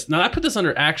on the list. Now, I put this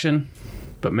under action,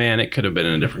 but man, it could have been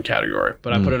in a different category.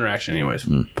 But I put it under action anyways.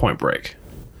 Point Break.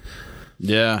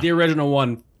 Yeah. The original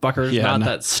one, fuckers. Yeah, not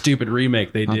that stupid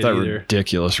remake they did that either.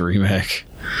 Ridiculous remake.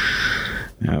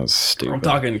 That was stupid. I'm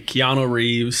talking Keanu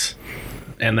Reeves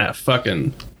and that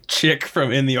fucking chick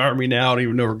from In the Army Now. I don't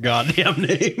even know her goddamn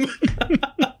name.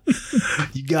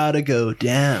 You gotta go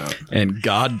down. And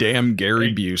goddamn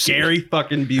Gary Busey. Gary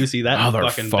fucking Busey. That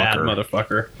fucking bad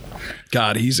motherfucker.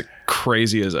 God, he's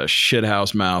crazy as a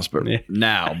shithouse mouse, but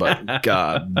now, but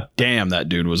god damn, that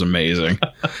dude was amazing.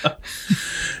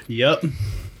 Yep.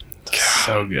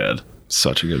 So good.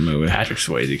 Such a good movie. Patrick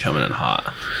Swayze coming in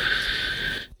hot.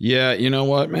 Yeah, you know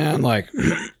what, man? Like,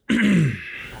 when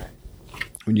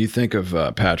you think of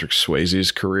Patrick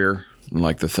Swayze's career and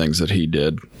like the things that he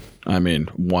did, I mean,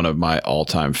 one of my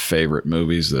all-time favorite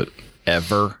movies that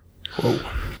ever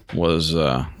was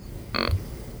that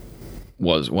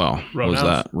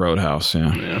Roadhouse?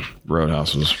 Yeah.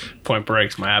 Roadhouse was. Point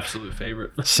Break's my absolute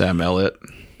favorite. Sam Elliott.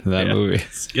 That movie.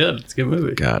 It's good. It's a good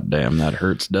movie. God damn, that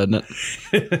hurts, doesn't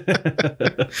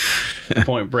it?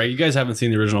 Point Break. You guys haven't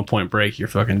seen the original Point Break. You're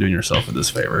fucking doing yourself a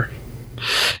disfavor.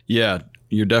 Yeah,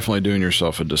 you're definitely doing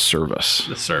yourself a disservice.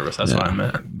 Disservice. That's what I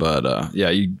meant. But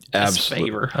yeah, you absolutely.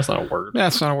 Disfavor. That's not a word. Yeah,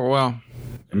 that's not a word. Well,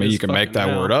 I mean, you can make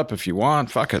that word up if you want.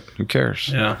 Fuck it. Who cares?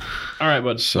 Yeah. All right,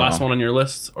 but last one on your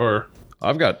list, or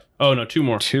I've got. Oh no, two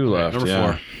more. Two left.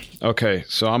 Number 4. Okay,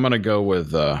 so I'm gonna go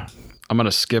with. I'm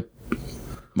gonna skip.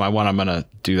 My one, I'm going to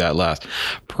do that last.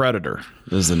 Predator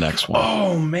is the next one.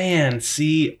 Oh, man.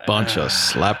 See. Bunch of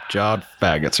slap-jawed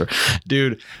faggots.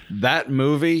 Dude, that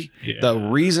movie, the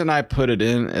reason I put it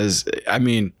in is, I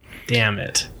mean. Damn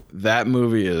it. That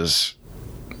movie is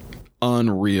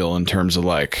unreal in terms of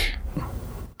like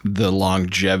the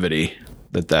longevity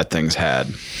that thing's had.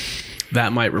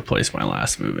 That might replace my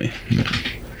last movie.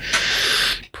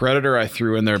 Predator I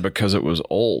threw in there because it was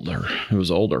older.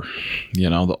 You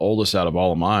know, the oldest out of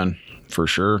all of mine, for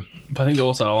sure. But I think the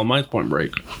oldest out of all of mine's Point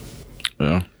Break.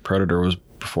 Yeah, Predator was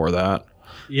before that.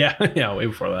 Yeah, way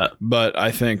before that. But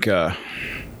I think, I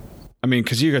mean,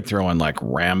 because you could throw in like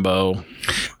Rambo.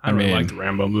 I really like the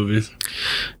Rambo movies.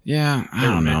 Yeah, I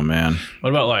don't know, man. What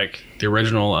about like the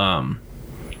original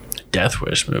Death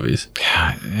Wish movies?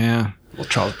 Yeah. Well,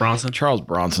 Charles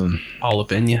Bronson. All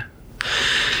up in you.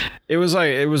 It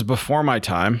was before my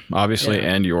time, obviously,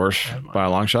 and yours by a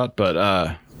long shot.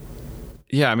 But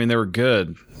yeah, I mean, they were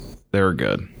good.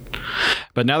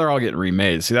 But now they're all getting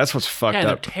remade. See, that's what's fucked up.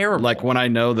 They're terrible. Like when I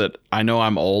know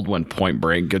I'm old when Point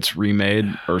Break gets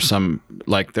remade or some,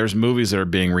 like there's movies that are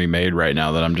being remade right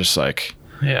now that I'm just like,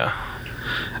 yeah.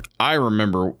 I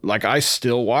remember, like I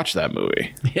still watch that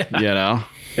movie, you know,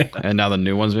 and now the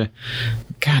new ones,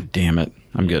 God damn it.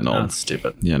 I'm getting old. That's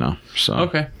stupid. You know, so.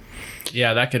 Okay.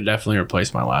 Yeah, that could definitely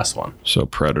replace my last one. So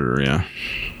Predator, yeah.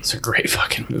 It's a great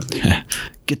fucking movie.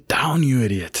 Get down, you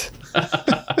idiot.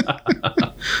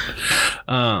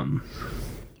 My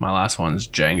last one is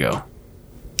Django.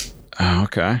 Oh,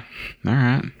 okay. All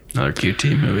right. Another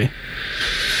QT movie.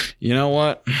 You know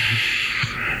what?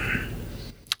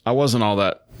 I wasn't all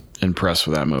that impressed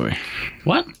with that movie.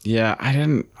 What? Yeah, I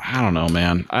don't know,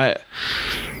 man.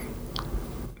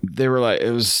 They were like,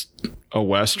 it was a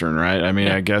Western, right? I mean,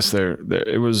 I guess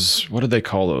it was, what did they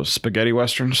call those? Spaghetti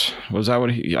Westerns? Was that what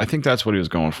I think that's what he was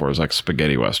going for, is like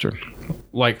spaghetti Western.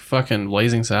 Like fucking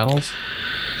Blazing Saddles?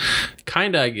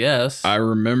 Kinda, I guess. I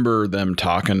remember them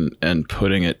talking and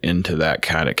putting it into that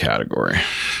kind of category.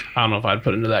 I don't know if I'd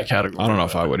put it into that category. I don't know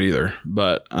if I would either,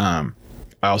 but I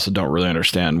also don't really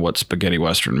understand what spaghetti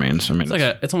Western means. I mean,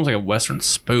 it's almost like a Western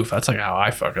spoof. That's like how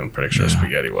I fucking picture a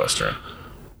spaghetti Western.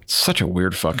 It's such a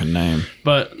weird fucking name.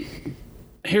 But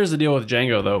here's the deal with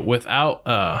Django, though. Without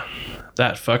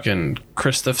that fucking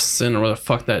Christofferson, or what the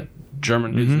fuck that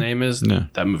German dude's name is,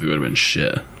 that movie would have been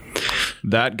shit.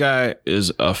 That guy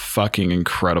is a fucking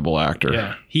incredible actor.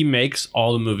 Yeah. He makes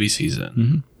all the movies he's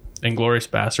in. Inglourious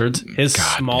Bastards. His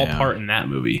small part in that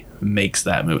movie makes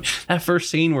that movie. That first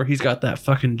scene where he's got that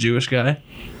fucking Jewish guy.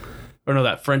 Or no,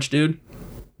 that French dude.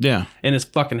 Yeah. In his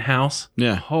fucking house.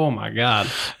 Yeah. Oh my God.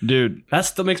 Dude. That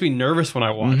still makes me nervous when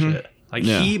I watch it. Like,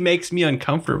 he makes me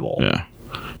uncomfortable. Yeah.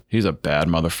 He's a bad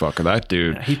motherfucker. That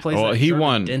dude. Yeah, he plays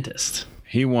dentist.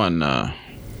 He won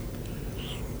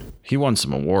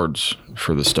some awards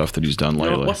for the stuff that he's done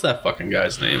lately. What's that fucking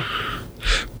guy's name?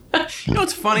 You know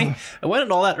what's funny? I went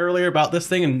into all that earlier about this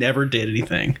thing and never did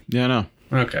anything. Yeah, I know.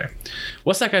 Okay.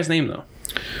 What's that guy's name, though?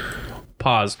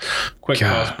 Pause. Quick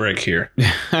pause break here.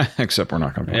 Except we're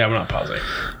not going to. Yeah, we're not pausing.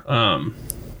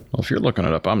 Well, if you're looking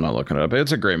it up, I'm not looking it up.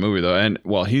 It's a great movie, though. And,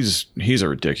 well, he's a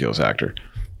ridiculous actor.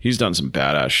 He's done some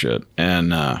badass shit.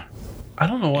 And I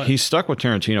don't know what. He's stuck with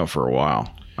Tarantino for a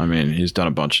while. I mean, he's done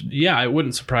a bunch. Yeah, it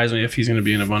wouldn't surprise me if he's going to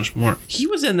be in a bunch more. He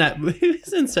was in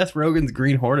Seth Rogen's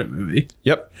Green Hornet movie.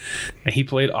 Yep. And he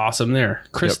played awesome there.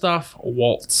 Christoph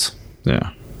Waltz.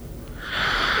 Yeah.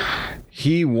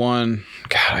 He won.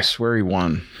 God, I swear he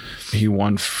won. He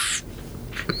won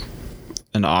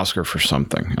an Oscar for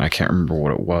something. I can't remember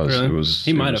what it was. Really?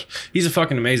 He might have. He's a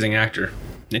fucking amazing actor.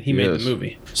 And he made the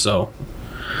movie. So.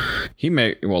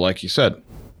 Like you said,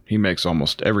 he makes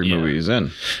almost every movie he's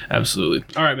in. Absolutely.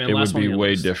 All right, man. It would be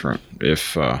way different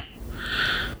if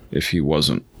he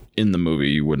wasn't in the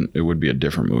movie. It would be a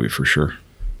different movie for sure.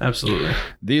 Absolutely.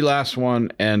 The last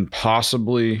one, and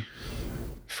possibly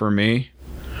for me,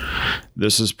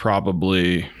 this is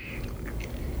probably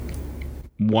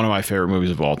one of my favorite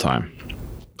movies of all time.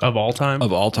 Of all time?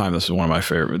 Of all time, this is one of my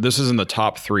favorite. This is in the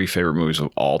top 3 favorite movies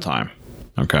of all time.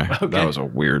 Okay. That was a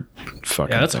weird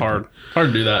fucking. Yeah, that's hard. Hard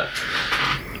to do that.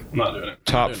 I'm not doing it.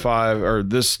 Top 5 or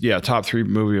top 3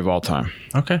 movie of all time.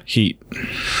 Okay. Heat.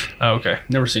 Oh, okay.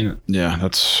 Never seen it. Yeah,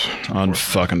 that's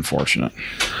unfucking fortunate.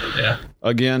 Yeah.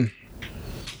 Again,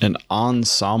 an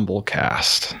ensemble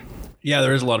cast. Yeah,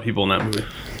 there is a lot of people in that movie.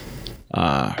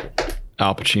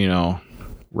 Al Pacino,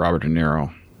 Robert De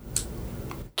Niro,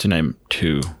 to name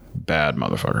 2 bad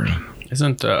motherfuckers.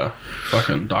 Isn't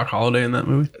fucking Doc Holliday in that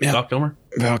movie? Yeah. Val Kilmer?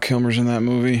 Val Kilmer's in that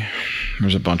movie.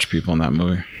 There's a bunch of people in that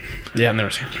movie. Yeah, I've never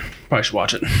seen it. Probably should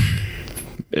watch it.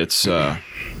 It's what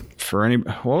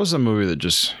was the movie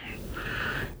that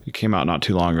it came out not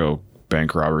too long ago?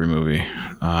 Bank robbery movie.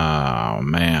 Oh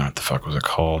man, what the fuck was it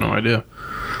called? No idea.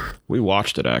 We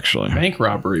watched it actually. Bank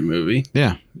robbery movie.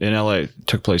 Yeah, in LA. It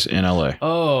took place in LA.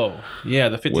 Oh, yeah,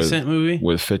 the 50 Cent movie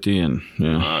with 50 and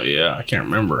Oh yeah, I can't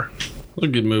remember. It was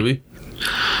a good movie.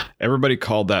 Everybody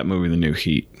called that movie the new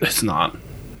Heat. It's not.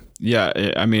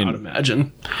 Yeah, I mean, I'd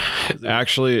imagine.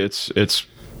 Actually,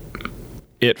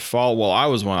 well,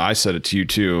 I said it to you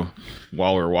too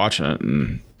while we were watching it,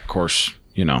 and of course,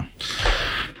 you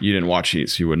didn't watch Heat,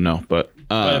 so you wouldn't know. But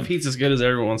if Heat's as good as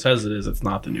everyone says it is, it's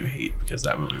not the new Heat, because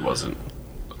that movie wasn't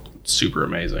super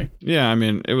amazing. Yeah, I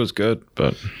mean, it was good,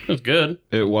 but it was good.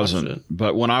 It wasn't.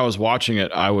 But when I was watching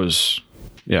it,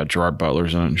 Gerard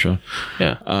Butler's in it and shit.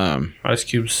 Yeah. Ice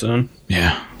Cube's son.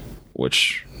 Yeah.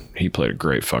 Which he played a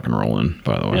great fucking role in,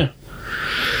 by the way.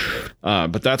 Yeah.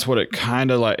 But that's what it kind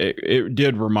of like. It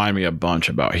did remind me a bunch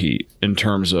about Heat in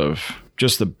terms of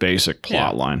just the basic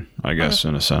plot line, I guess,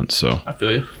 in a sense. So I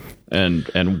feel you.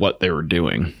 And what they were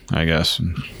doing, I guess.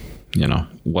 And,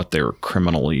 what they were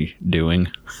criminally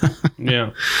doing.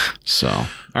 Yeah. So, all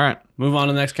right. Move on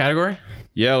to the next category?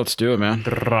 Yeah, let's do it, man.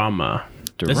 Drama.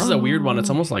 This is a weird one. It's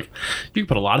almost like you can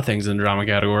put a lot of things in the drama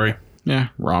category. Yeah,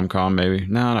 rom-com maybe.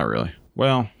 No, not really.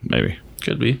 Well, maybe.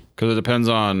 Could be. Because it depends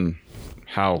on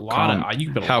how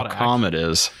calm it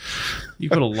is. You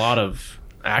put a lot of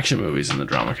action movies in the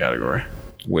drama category.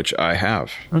 Which I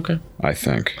have. Okay. I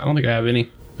think. I don't think I have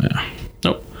any. Yeah.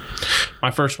 Nope. My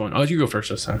first one. Oh, you go first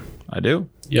this time. I do?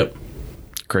 Yep.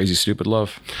 Crazy Stupid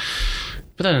Love.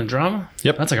 Put that in drama?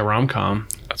 Yep. That's like a rom-com.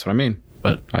 That's what I mean.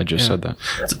 But I just said that.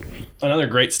 That's another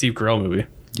great Steve Carell movie.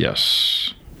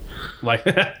 Yes. Like,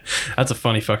 that's a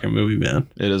funny fucking movie, man.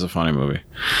 It is a funny movie.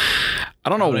 I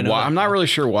don't know why. I'm not really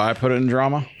sure why I put it in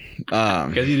drama.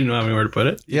 Because you didn't have anywhere to put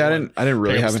it. Yeah, I didn't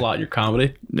really have a slot in your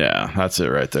comedy. Yeah, that's it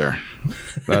right there.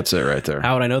 That's it right there.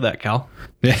 How would I know that, Cal?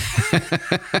 Yeah.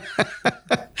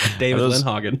 David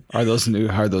Lindhagen. Are those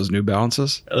New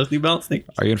Balances? Are those New Balance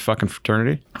sneakers? Are you in fucking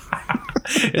fraternity?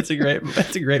 It's a great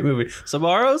movie.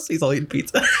 Sbarro's, he's all eating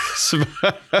pizza.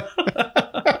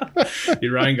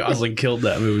 Dude, Ryan Gosling killed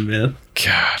that movie, man.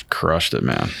 God, crushed it,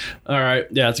 man. All right,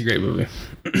 yeah, it's a great movie.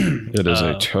 It is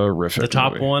a terrific. The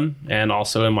top movie. one, and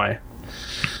also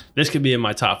this could be in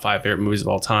my top 5 favorite movies of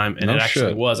all time, and it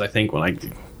actually was. I think when I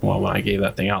gave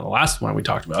that thing out, the last one we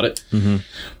talked about it,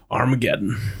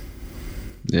 Armageddon.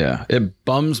 Yeah, it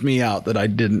bums me out that I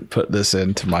didn't put this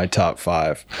into my top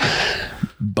 5,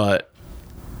 but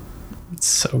it's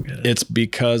so good. It's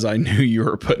because I knew you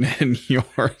were putting it in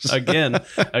yours. Again,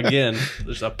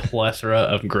 there's a plethora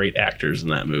of great actors in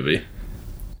that movie.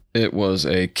 It was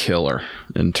a killer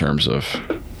in terms of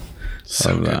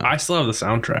that. I still have the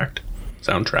soundtrack.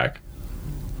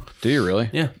 Do you really?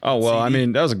 Yeah. Oh, well, CD. I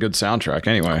mean, that was a good soundtrack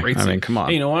anyway. I mean, come on.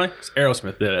 Hey, you know why?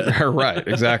 Aerosmith did it. Right,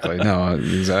 exactly. No,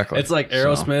 exactly. It's like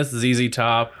Aerosmith, ZZ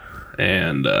Top,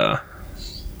 and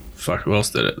who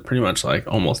else did it? Pretty much like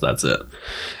almost that's it.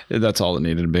 That's all it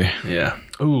needed to be. Yeah.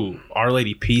 Ooh, Our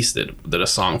Lady Peace did a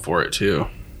song for it too.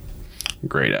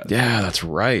 Great at it. Yeah, that's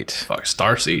right. Fuck,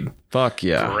 Starseed. Fuck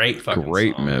yeah. Great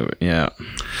song. Movie. Yeah.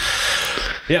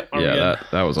 Yep. Yeah,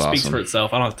 that was awesome. Speaks for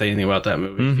itself. I don't have to tell you anything about that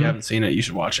movie. If you haven't seen it, you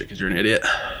should watch it because you're an idiot.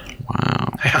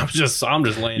 Wow. I'm just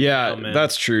laying. Yeah,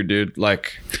 that's true, dude.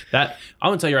 Like that.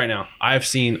 I'm gonna tell you right now. I've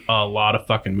seen a lot of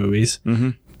fucking movies.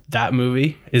 That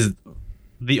movie is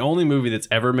the only movie that's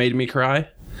ever made me cry,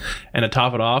 and to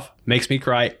top it off, makes me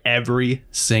cry every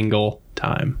single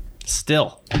time.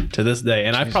 Still to this day,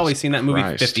 and I've probably seen that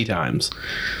movie 50 times.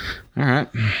 All right.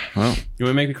 Well, you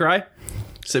want to make me cry?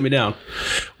 Sit me down.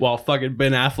 While fucking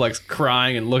Ben Affleck's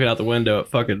crying and looking out the window at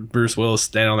fucking Bruce Willis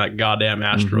standing on that goddamn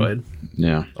asteroid.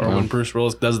 Yeah. Or when Bruce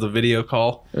Willis does the video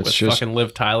call with fucking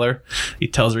Liv Tyler, he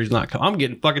tells her he's not coming. I'm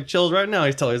getting fucking chills right now.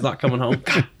 He's telling her he's not coming home.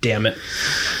 God damn it.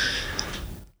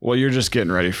 Well, you're just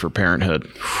getting ready for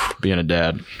parenthood, being a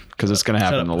dad, because it's going to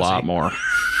happen a lot more.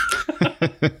 All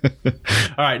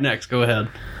right, next. Go ahead.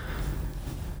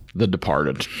 The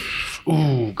Departed.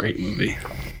 Ooh, great movie.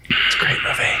 It's a great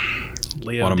movie.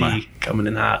 Leo D coming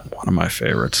in hot. One of my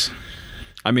favorites.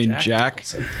 I mean, Jack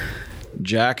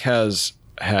has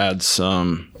had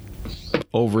some,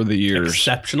 over the years,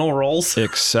 exceptional roles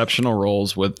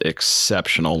with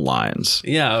exceptional lines.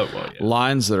 Yeah,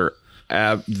 lines that are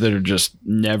just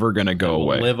never going to go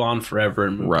away. Live on forever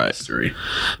in movie history.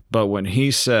 But when he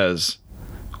says,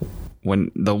 he has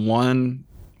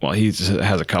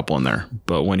a couple in there,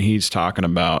 but when he's talking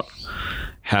about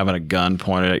having a gun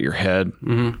pointed at your head,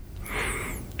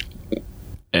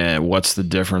 and what's the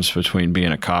difference between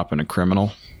being a cop and a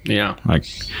criminal? Yeah. Like,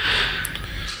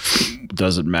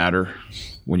 does it matter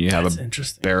when you have a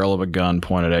barrel of a gun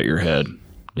pointed at your head?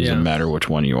 Does it matter which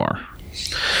one you are?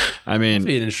 I mean, it'd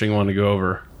be an interesting one to go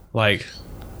over, like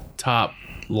top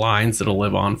lines that'll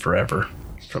live on forever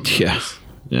from movies.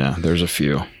 Yeah, there's a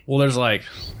few. Well, there's like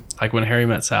when Harry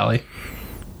Met Sally,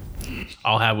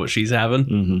 I'll have what she's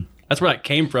having. That's where that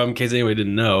came from, in case anybody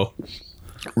didn't know.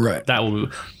 Right. That will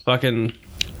be fucking.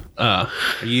 Are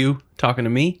you talking to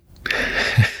me?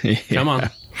 Yeah. Come on.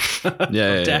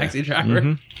 Yeah. Taxi driver.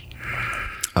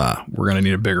 Mm-hmm. We're gonna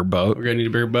need a bigger boat.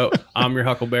 I'm your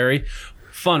Huckleberry.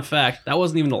 Fun fact, that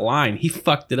wasn't even the line. He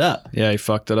fucked it up. Yeah, he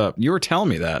fucked it up. You were telling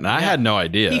me that, and I had no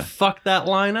idea. He fucked that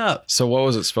line up. So what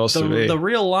was it supposed to be? The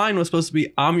real line was supposed to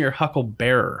be, I'm your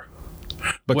Hucklebearer.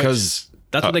 Because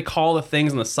that's what they call the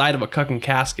things on the side of a cooking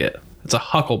casket. It's a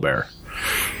hucklebear.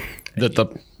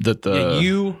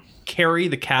 You carry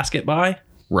the casket by.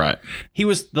 Right.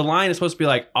 The line is supposed to be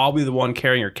like, I'll be the one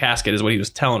carrying your casket, is what he was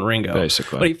telling Ringo.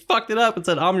 Basically. But he fucked it up and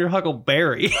said, I'm your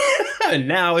Huckleberry. And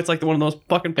now it's like one of those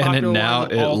fucking popular and now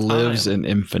lines of all it lives time.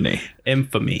 in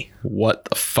infamy. What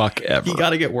the fuck ever. You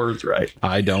got to get words right.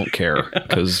 I don't care,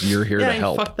 because you're here to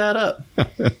help. Yeah, fuck that up.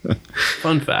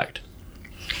 Fun fact.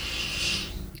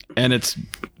 And it's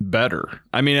better.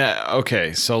 I mean,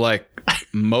 okay, so like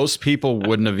most people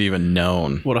wouldn't have even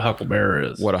known what a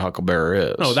hucklebearer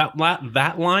is. No,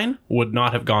 that line would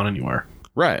not have gone anywhere.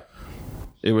 Right.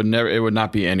 It would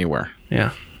not be anywhere.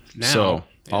 Yeah. So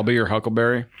I'll be your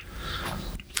Huckleberry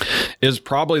is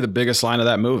probably the biggest line of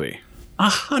that movie.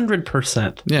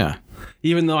 100%. Yeah.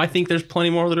 Even though I think there's plenty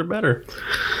more that are better.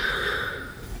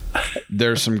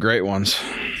 There's some great ones.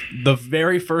 The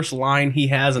very first line he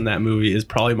has in that movie is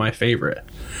probably my favorite.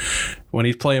 When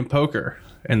he's playing poker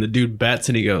and the dude bets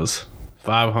and he goes,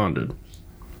 500.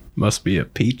 Must be a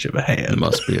peach of a hand.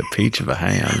 Must be a peach of a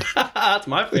hand. That's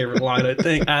my favorite line, I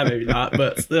think. Maybe not,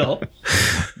 but still.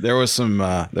 There was some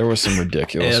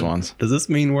ridiculous ones. Does this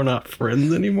mean we're not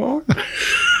friends anymore?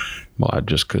 Well, I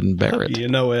just couldn't bear it. You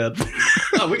know, Ed.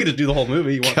 We could just do the whole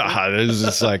movie. God, it's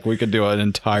just like we could do an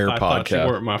entire podcast. I thought you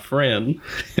weren't my friend.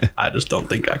 I just don't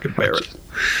think I could bear it.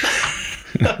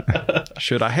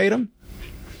 Should I hate him?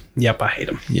 Yep, I hate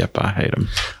him.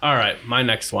 All right, my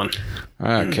next one. All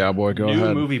right, cowboy, go ahead.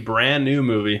 New movie, brand new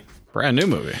movie.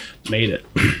 Made it.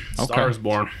 Star is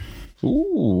Born.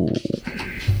 Ooh,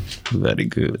 very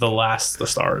good. The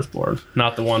Star is Born,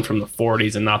 not the one from the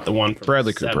 40s and not the one from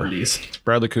Bradley the Cooper. 70s.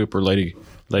 Bradley Cooper, Lady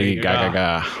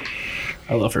Gaga.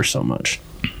 I love her so much.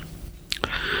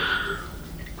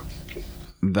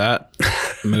 That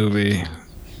movie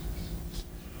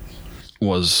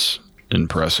was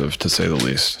impressive, to say the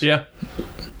least. Yeah.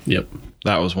 Yep.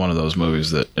 That was one of those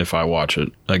movies that if I watch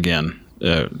it again,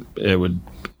 it would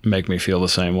make me feel the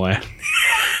same way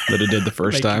that it did the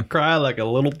first time. You cry like a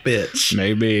little bitch.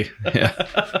 Maybe. Yeah.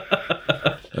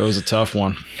 It was a tough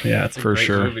one. Yeah, it's a great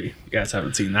movie. If you guys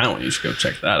haven't seen that one, you should go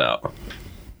check that out.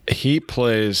 He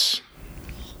plays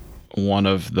one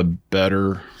of the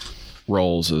better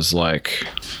roles as like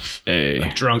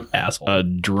a drunk asshole. A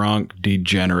drunk,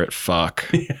 degenerate fuck.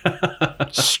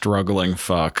 Struggling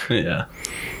fuck. Yeah.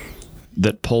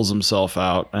 That pulls himself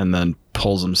out and then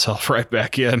pulls himself right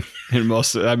back in. He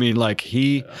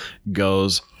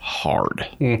goes hard.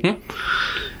 Mm-hmm.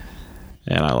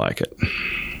 And I like it.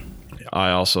 Yeah.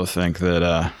 I also think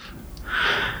that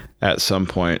at some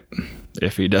point,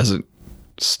 if he doesn't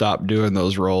stop doing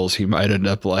those roles, he might end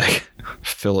up like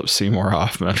Philip Seymour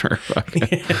Hoffman or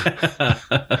fucking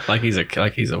like he's a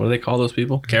what do they call those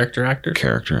people? Character actor,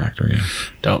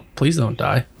 yeah. Please don't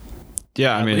die.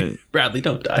 Yeah, Bradley,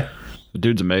 don't die. The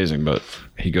dude's amazing, but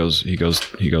he goes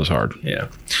hard. Yeah.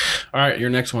 All right, your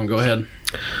next one, go ahead.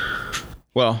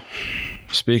 Well,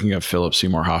 speaking of Philip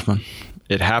Seymour Hoffman,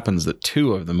 it happens that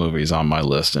 2 of the movies on my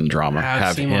list in drama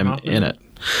have him Hoffman in it,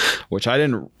 which I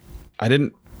didn't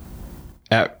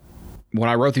when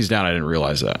I wrote these down, I didn't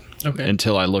realize that. Okay.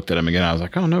 Until I looked at him again, I was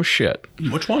like, oh, no shit.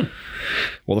 Which one?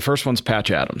 Well, the first one's Patch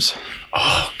Adams.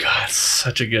 Oh, God,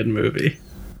 such a good movie.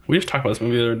 We just talked about this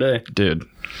movie the other day. Dude,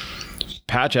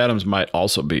 Patch Adams might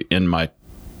also be in my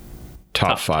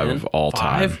top 5 of all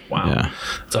time. Wow. Yeah.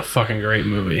 It's a fucking great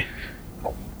movie.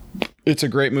 It's a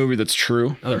great movie that's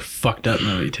true. Another fucked up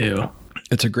movie, too.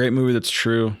 It's a great movie that's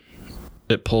true.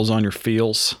 It pulls on your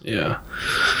feels. Yeah.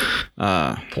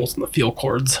 Pulls on the feel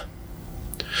chords.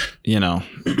 You know,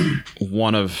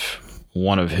 one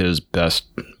of his best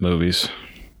movies.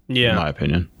 Yeah. In my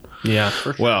opinion. Yeah.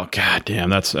 For sure. Well, goddamn,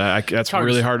 that's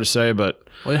really hard to say, but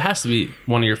it has to be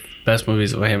one of your best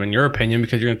movies of him, in your opinion,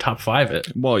 because you're going to top 5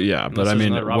 it. Well, yeah, but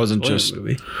it wasn't just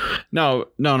movie. No.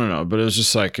 But it was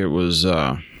just like it was.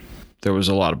 There was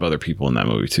a lot of other people in that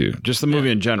movie too. Just the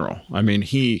movie in general. I mean,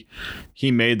 he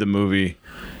made the movie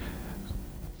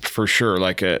for sure.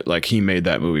 Like he made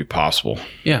that movie possible.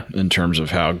 Yeah. In terms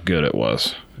of how good it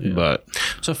was. Yeah. But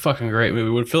it's a fucking great movie.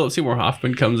 When Philip Seymour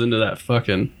Hoffman comes into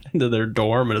their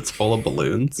dorm and it's full of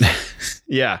balloons.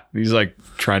 Yeah. He's like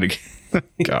trying to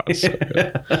God, it's so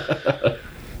good.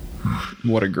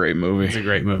 What a great movie. It's a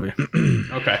great movie.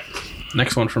 Okay.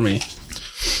 Next one for me.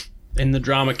 In the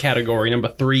drama category, number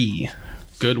 3,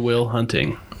 Good Will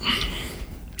Hunting.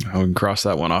 I can cross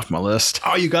that one off my list.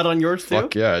 Oh, you got it on yours too?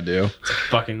 Fuck yeah, I do.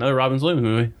 Fucking another Robin Williams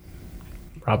movie.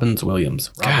 Robin Williams.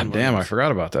 God damn, I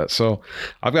forgot about that. So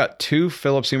I've got 2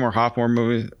 Philip Seymour Hoffman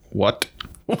movies. What?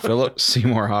 Philip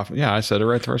Seymour Hoffman. Yeah, I said it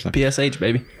right the first time. PSH,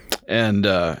 baby.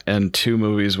 And 2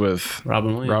 movies with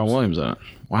Robin Williams in it.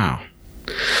 Wow.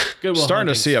 Good Will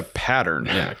Starting to see a pattern.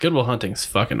 Yeah, Good Will Hunting's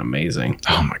fucking amazing.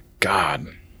 Oh my God.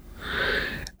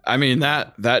 I mean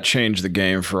that changed the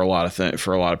game for a lot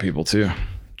of people too.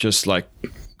 Just like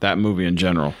that movie in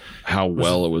general, how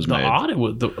well it was made.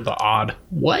 The odd.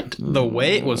 What? The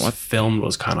way it was filmed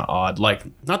was kind of odd. Like,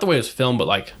 not the way it was filmed, but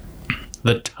like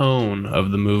the tone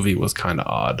of the movie was kind of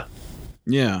odd.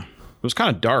 Yeah. It was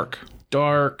kind of dark.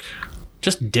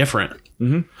 Just different.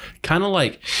 Mm-hmm. Kind of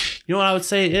like, you know what I would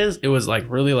say it was like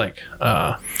really like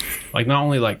not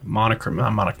only like not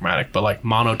monochromatic, but like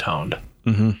monotoned.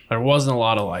 Mm-hmm. There wasn't a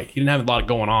lot of like, you didn't have a lot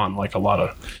going on, like a lot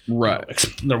of, right.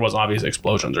 There wasn't obviously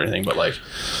explosions or anything, but like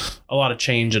a lot of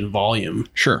change in volume.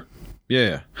 Sure.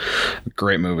 Yeah.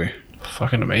 Great movie.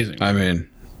 Fucking amazing. I mean,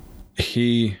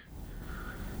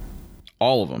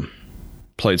 all of them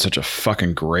played such a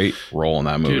fucking great role in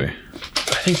that movie. Dude,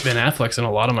 I think Ben Affleck's in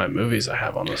a lot of my movies I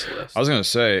have on this list. I was going to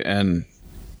say, and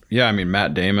yeah, I mean,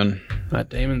 Matt Damon's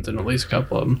in at least a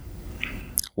couple of them.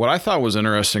 What I thought was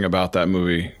interesting about that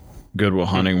movie, Good Will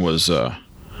Hunting, was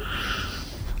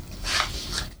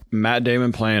Matt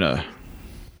Damon playing a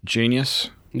genius.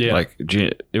 Yeah. Like,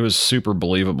 it was super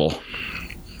believable.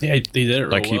 Yeah, he did it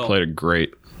like, he played a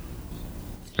great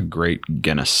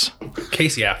Guinness.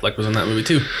 Casey Affleck was in that movie,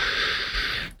 too.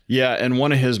 Yeah, and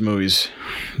one of his movies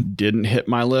didn't hit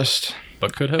my list.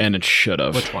 But could have? And it should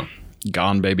have. Which one?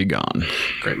 Gone, Baby, Gone.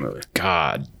 Great movie.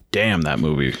 God damn, that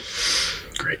movie.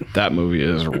 Great. That movie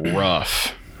is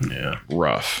rough. Yeah.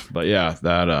 Rough. But yeah,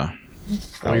 that...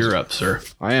 you're up, sir.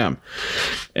 I am.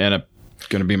 And it's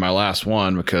going to be my last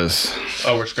one because...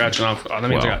 Oh, we're scratching off. Oh, that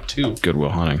means I got 2. Good Will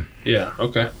Hunting. Yeah,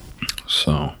 okay.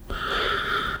 So,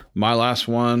 my last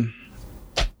one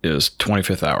is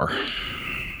 25th Hour.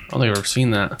 I don't think I've ever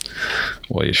seen that.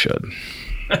 Well, you should.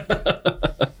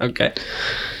 Okay.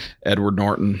 Edward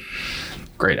Norton.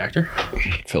 Great actor.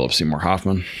 Philip Seymour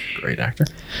Hoffman. Great actor.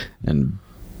 And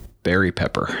Barry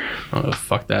Pepper. I don't know what the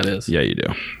fuck that is. Yeah, you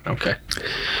do. Okay.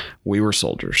 We Were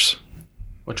Soldiers.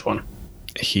 Which one?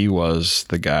 He was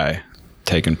the guy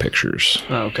taking pictures.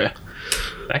 Oh, okay.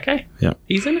 That guy? Yep.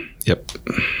 He's in it? Yep.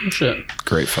 Oh, shit.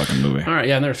 Great fucking movie. All right,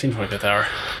 yeah, I've never seen 25th Hour.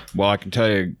 Well, I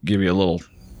can give you a little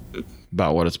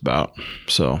about what it's about.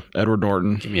 So, Edward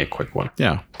Norton. Give me a quick one.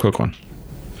 Yeah, quick one.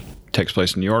 Takes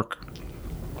place in New York.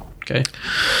 Okay.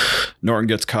 Norton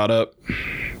gets caught up.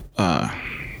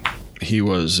 He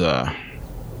was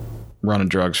running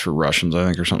drugs for Russians, I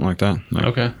think, or something like that.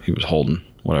 Okay. He was holding,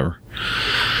 whatever.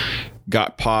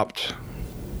 Got popped.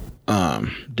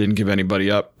 Didn't give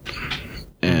anybody up.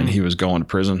 And he was going to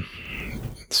prison.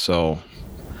 So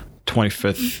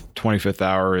 25th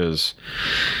hour is...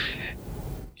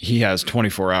 He has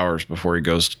 24 hours before he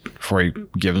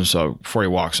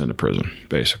walks into prison,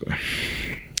 basically.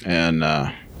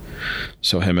 And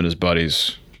so him and his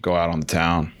buddies go out on the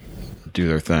town, do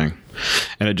their thing.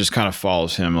 And it just kind of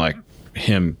follows him, like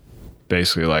him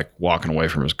basically like walking away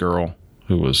from his girl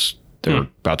they were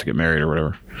about to get married or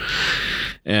whatever.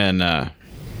 And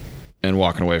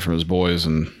walking away from his boys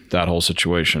and that whole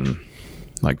situation,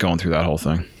 like going through that whole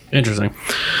thing. Interesting.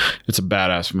 It's a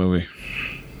badass movie.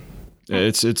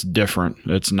 It's different.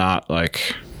 It's not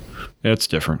like... It's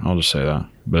different. I'll just say that.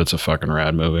 But it's a fucking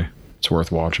rad movie. It's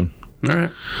worth watching. All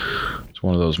right. It's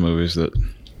one of those movies that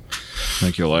I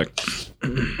think you'll like.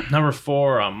 Number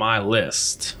 4 on my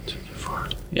list.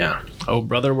 Yeah. Oh,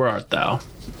 Brother, Where Art Thou?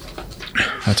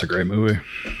 That's a great movie.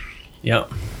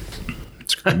 Yep.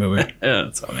 It's a great movie. Yeah,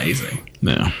 it's amazing.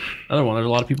 Yeah. Another one. There's a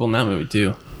lot of people in that movie,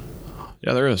 too.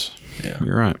 Yeah, there is. Yeah.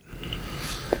 You're right.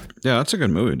 Yeah, that's a good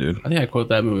movie, dude. I think I quote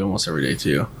that movie almost every day,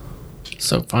 too. It's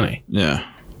so funny. Yeah.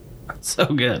 So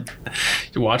good.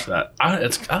 You watch that.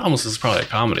 That almost is probably a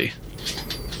comedy.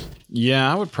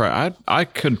 Yeah, I would probably... I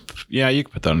could... Yeah, you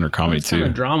could put that under comedy, it's too. It's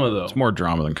kind of drama, though. It's more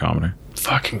drama than comedy.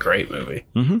 Fucking great movie.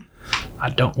 Mm-hmm. I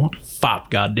don't want fop,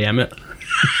 goddammit.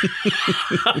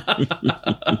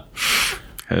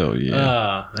 Hell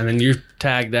yeah. And then you're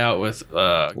tagged out with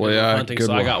hunting,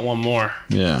 so I got one more.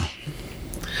 Yeah.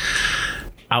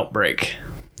 Outbreak.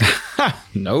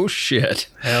 No shit.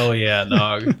 Hell yeah,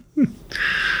 dog.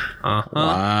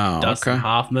 Wow. Dustin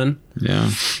Hoffman. Yeah.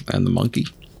 And the monkey.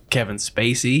 Kevin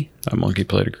Spacey. That monkey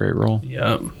played a great role.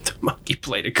 Yep. The monkey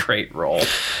played a great role.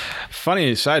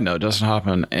 Funny side note, Dustin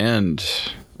Hoffman and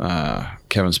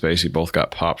Kevin Spacey both got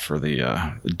popped for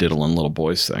the diddling little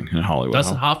boys thing in Hollywood.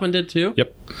 Dustin Hoffman did too?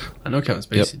 Yep. I know Kevin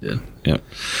Spacey did. Yep.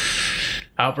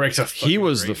 Outbreak's a He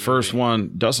was the first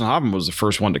one. Dustin Hoffman was the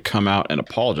first one to come out and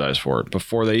apologize for it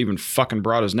before they even fucking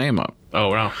brought his name up. Oh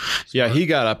wow! Smart. Yeah, he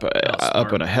got up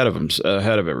and ahead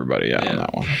of everybody on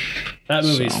that one. That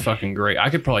movie's fucking great. I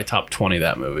could probably top 20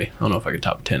 that movie. I don't know if I could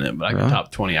top 10 it, but I could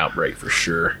top 20 Outbreak for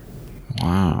sure.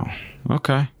 Wow.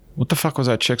 Okay. What the fuck was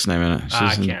that chick's name in it?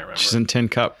 I can't remember. She's in Tin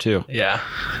Cup too. Yeah.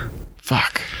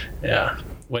 Fuck. Yeah.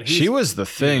 She was the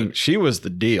thing. Dude. She was the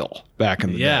deal back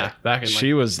in the day. Yeah, back in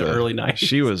she was the early 90s.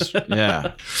 She was,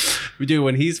 yeah. Dude,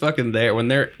 when he's fucking there, when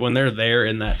they're there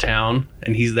in that town,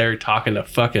 and he's there talking to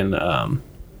fucking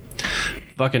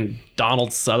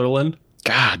Donald Sutherland.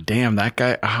 God damn, that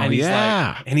guy. Oh, and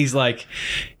he's like,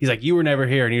 you were never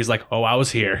here. And he was like, oh, I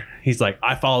was here. He's like,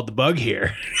 I followed the bug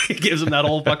here. He gives him that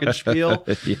whole fucking spiel.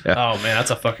 Yeah. Oh, man,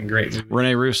 that's a fucking great movie.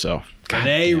 Rene Russo.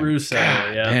 Russo,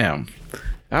 yeah. Damn.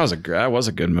 That was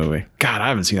a good movie. God, I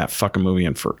haven't seen that fucking movie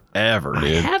in forever,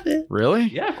 dude. I haven't. Really?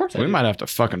 Yeah, of course I We do. might have to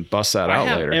fucking bust that out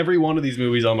later. Every one of these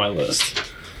movies on my list.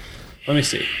 Let me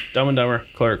see. Dumb and Dumber,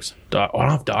 Clerks. I don't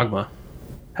have Dogma.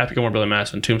 Happy Gilmore, Billy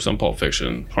Madison, Tombstone, Pulp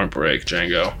Fiction, Point Break,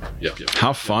 Django. Yep.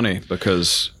 How funny,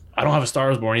 because I don't have A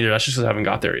Star Is Born either. That's just because I haven't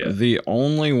got there yet. The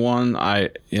only one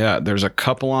there's a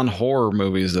couple on horror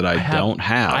movies that I don't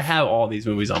have. I have all these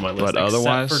movies on my list, but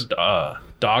otherwise, except for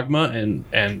Dogma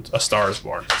and A Star Is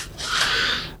Born.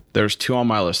 There's 2 on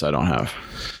my list I don't have.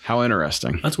 How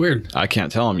interesting. That's weird. I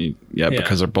can't tell them yet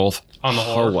because they're both on the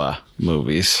horror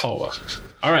movies. Hoa.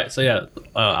 All right, so yeah,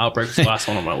 Outbreak is the last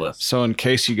one on my list. So in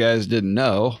case you guys didn't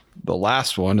know, the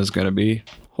last one is going to be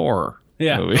horror.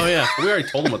 Yeah. Movie. Oh yeah. We already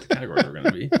told them what the categories were going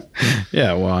to be.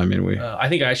 Yeah. Well, I mean, I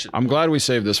think I should. I'm glad we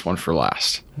saved this one for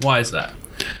last. Why is that?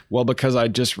 Well, because I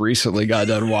just recently got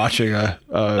done watching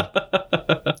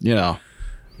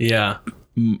Yeah.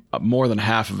 More than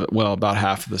half of it. Well, about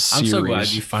half of the series. I'm so glad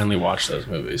you finally watched those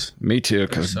movies. Me too.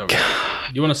 Because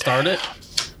you want to start it?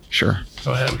 Sure.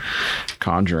 Go ahead.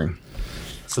 Conjuring.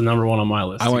 It's the number 1 on my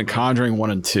list. I went Conjuring 1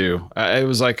 and 2. It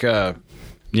was like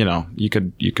you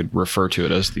could refer to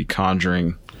it as the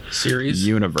Conjuring series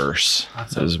universe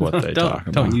is what they talk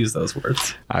about. Don't use those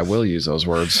words. I will use those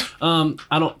words. Can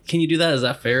you do that? Is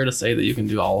that fair to say that you can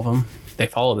do all of them? They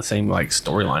follow the same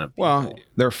storyline of people. Well,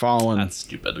 they're following. That's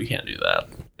stupid. We can't do that.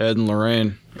 Ed and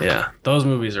Lorraine. Yeah, those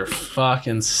movies are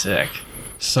fucking sick.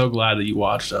 So glad that you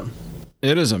watched them.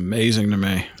 It is amazing to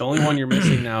me. The only one you're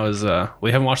missing now is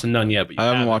we haven't watched The Nun yet. But I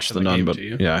haven't watched The Nun, but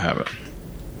yeah, I have it.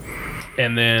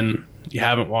 And then you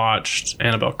haven't watched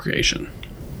Annabelle Creation.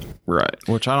 Right,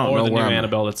 which I don't know or where the new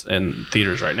Annabelle that's in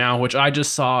theaters right now, which I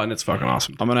just saw and it's fucking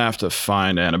awesome. I'm gonna have to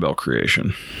find Annabelle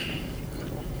Creation.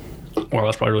 Well,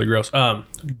 that's probably really gross.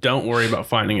 Don't worry about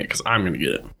finding it because I'm gonna get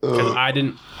it. Because I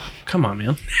didn't. Come on,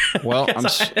 man. Well,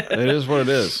 it is what it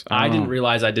is. I didn't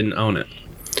realize I didn't own it,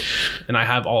 and I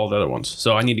have all of the other ones,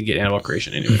 so I need to get Annabelle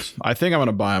Creation anyways. I think I'm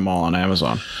gonna buy them all on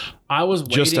Amazon. I was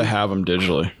waiting, just to have them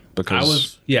digitally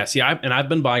because I've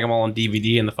been buying them all on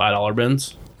DVD in the $5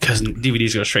 bins because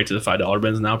DVDs go straight to the $5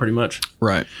 bins now, pretty much.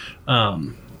 Right.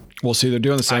 Well, see, they're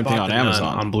doing the same thing on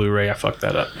Amazon. On Blu-ray, I fucked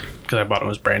that up because I bought it. It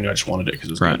was brand new. I just wanted it because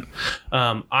it was good.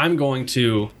 I'm going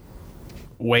to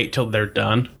wait till they're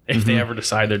done. If they ever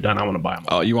decide they're done, I want to buy them.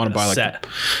 Oh, you want to buy like set?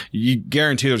 You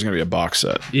guarantee there's going to be a box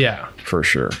set. Yeah, for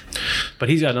sure. But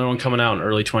he's got another one coming out in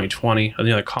early 2020. I think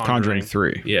like Conjuring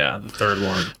 3. Yeah, the third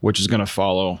one, which is going to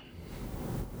follow.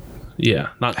 Yeah,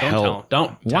 don't tell him.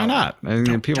 Don't. Why not? I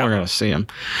mean, people are going to see him.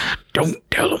 Don't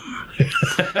tell him.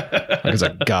 Like it's a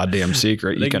goddamn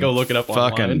secret. You can go look it up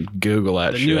fucking online. Google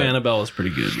that shit. The new Annabelle is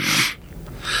pretty good, man.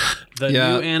 The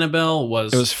new Annabelle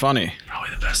was... It was funny.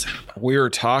 Probably the best Annabelle. We were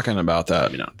talking about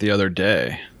that the other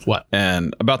day. What?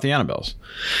 And about the Annabelles.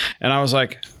 And I was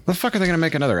like, the fuck are they going to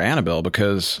make another Annabelle?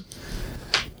 Because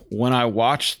when I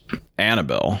watched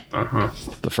Annabelle,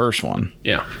 the first one,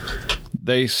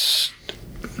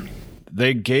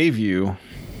 they gave you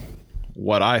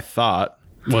what I thought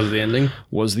was the ending,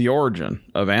 was the origin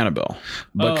of Annabelle,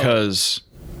 because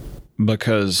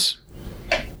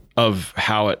of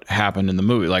how it happened in the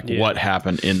movie, what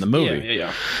happened in the movie.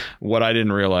 Yeah. What I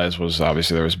didn't realize was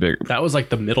obviously there was big. That was like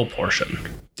the middle portion.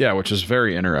 Yeah, which is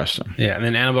very interesting. Yeah, and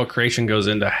then Annabelle Creation goes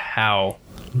into how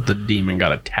the demon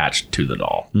got attached to the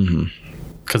doll.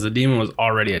 Because the demon was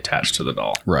already attached to the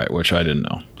doll. Right, which I didn't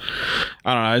know.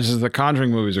 I don't know. It's just, the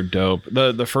Conjuring movies are dope.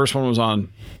 The first one was on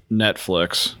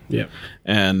Netflix. Yeah.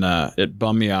 And it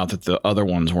bummed me out that the other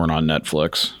ones weren't on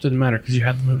Netflix. Didn't matter because you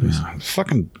had the movies.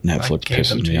 Fucking Netflix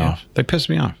pisses me off. They piss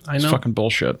me off. I know. It's fucking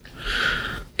bullshit.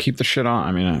 keep the shit on.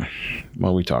 I mean,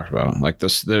 well, we talked about it. Like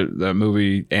the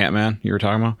movie Ant-Man you were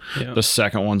talking about. Yeah. The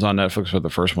second one's on Netflix, but the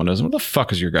first one isn't. What the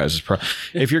fuck is your guys'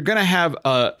 if you're gonna have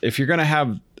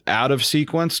out of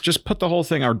sequence, just put the whole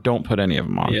thing or don't put any of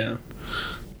them on. Yeah.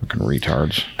 Fucking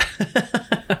retards.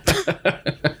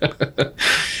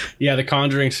 Yeah, the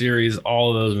Conjuring series,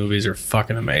 all of those movies are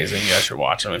fucking amazing. You guys should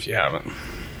watch them if you haven't.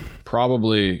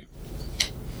 Probably,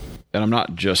 and I'm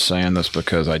not just saying this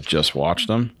because I just watched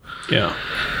them. Yeah.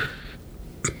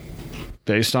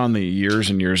 Based on the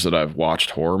years and years that I've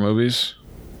watched horror movies,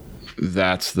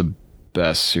 that's the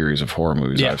best series of horror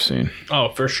movies I've seen. Oh,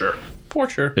 for sure. For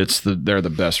sure. They're the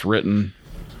best written.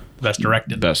 Best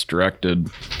directed.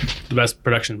 The best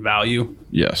production value.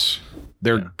 Yes.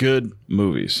 They're good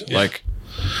movies. Yeah. Like,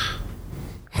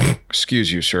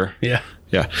 excuse you, sir. Yeah.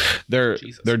 Yeah. They're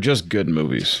just good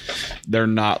movies. They're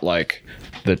not like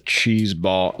the cheese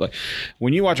ball. Like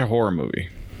when you watch a horror movie,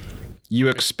 you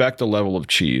expect a level of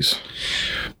cheese.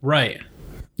 Right.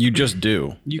 You just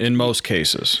do in most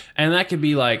cases. And that could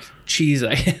be like cheese.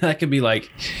 That could be like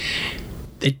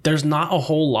there's not a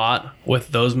whole lot with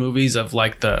those movies of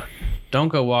like don't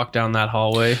go walk down that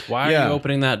hallway. Why are you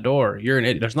opening that door? You're an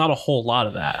idiot. There's not a whole lot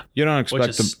of that. You don't expect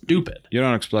which is stupid. You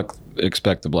don't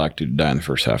expect the black dude to die in the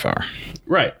first half hour.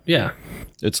 Right. Yeah.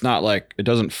 It's not like it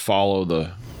doesn't follow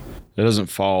the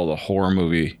horror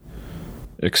movie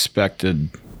expected,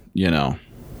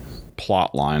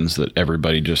 plot lines that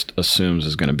everybody just assumes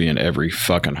is going to be in every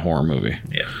fucking horror movie.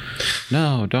 Yeah.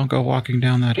 No, don't go walking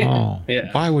down that hall.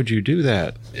 Yeah. Why would you do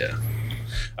that? Yeah.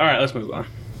 All right, let's move on.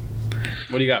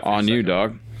 What do you got? On you,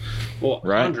 dog. Well,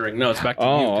 right? Conjuring. No, it's back to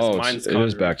you. It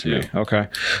is back to me. Okay.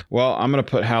 Well, I'm going to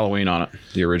put Halloween on it.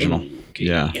 The original. Okay.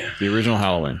 Yeah. The original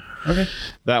Halloween. Okay.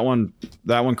 That one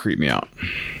creeped me out.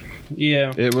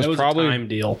 Yeah. It was probably a time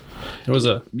deal. It was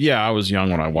I was young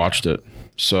when I watched it.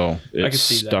 So it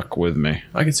stuck with me.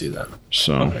 I can see that.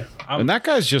 So, okay. And that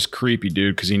guy's just creepy,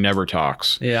 dude, because he never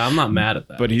talks. Yeah, I'm not mad at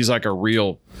that. But he's like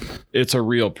it's a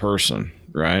real person,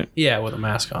 right? Yeah, with a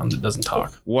mask on that doesn't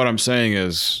talk. What I'm saying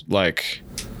is, like,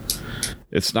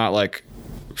 it's not like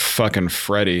fucking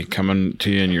Freddy coming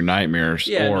to you in your nightmares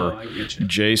or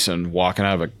Jason walking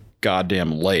out of a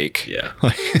goddamn lake. Yeah.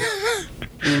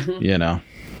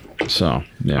 So,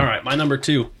 yeah. All right, my number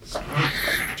 2.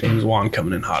 James Wan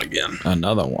coming in hot again.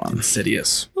 Another one.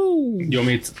 Insidious. Ooh. You want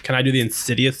me can I do the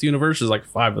Insidious universe? There's like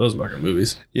 5 of those fucking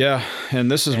movies. Yeah, and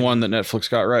this is one that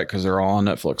Netflix got right because they're all on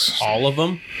Netflix. All of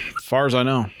them? As far as I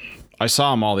know. I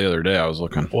saw them all the other day. I was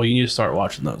looking. Well, you need to start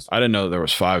watching those. I didn't know there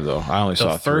was 5, though. I only saw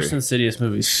 3. The first Insidious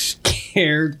movie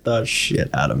scared the shit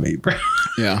out of me, bro.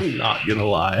 Yeah. Not gonna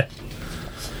lie.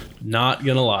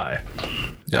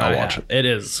 Yeah, I'll watch it. It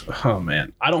is. Oh,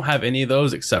 man. I don't have any of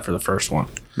those except for the first one.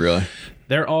 Really?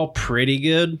 They're all pretty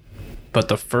good, but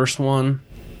the first one,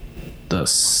 the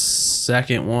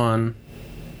second one,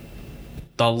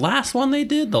 the last one they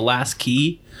did, The Last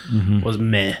Key, was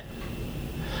meh.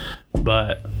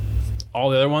 But all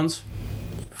the other ones,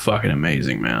 fucking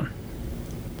amazing, man.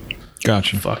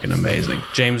 Gotcha. Fucking amazing.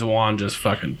 James Wan just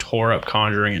fucking tore up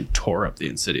Conjuring and tore up the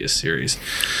Insidious series.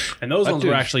 And those ones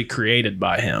were actually created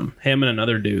by him and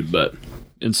another dude, but...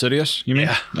 Insidious, you mean?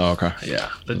 Yeah. Oh, okay. Yeah.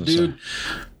 The dude...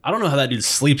 I don't know how that dude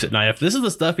sleeps at night. If this is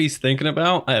the stuff he's thinking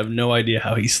about, I have no idea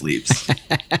how he sleeps. You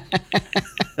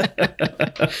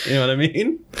know what I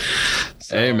mean?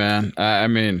 So. Hey, man. I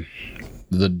mean,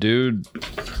 the dude...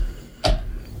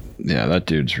 Yeah, that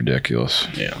dude's ridiculous.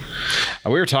 Yeah.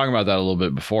 We were talking about that a little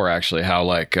bit before, actually, how,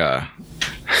 like,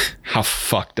 how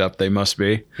fucked up they must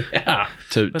be. Yeah.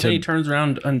 But then he turns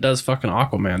around and does fucking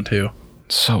Aquaman, too.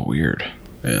 So weird.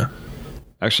 Yeah.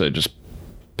 Actually, it just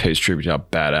pays tribute to how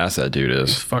badass that dude is.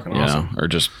 It's fucking awesome. Or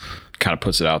just kind of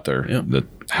puts it out there that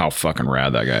how fucking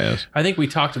rad that guy is. I think we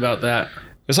talked about that.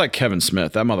 It's like Kevin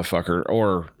Smith, that motherfucker,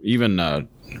 or even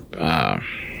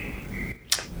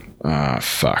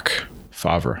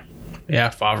Favre. Yeah,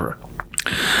 Favre.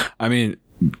 I mean,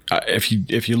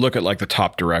 if you look at like the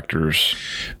top directors,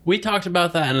 we talked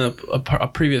about that in a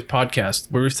previous podcast.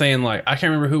 We were saying, like, I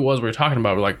can't remember who it was we were talking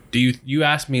about. But like, you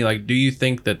asked me, like, do you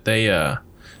think that they've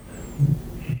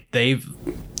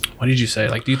what did you say?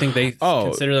 Like, do you think they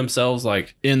consider themselves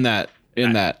like in that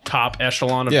top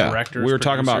echelon of directors? We were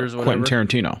talking about Quentin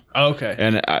Tarantino. Oh, okay.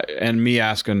 And me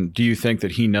asking, do you think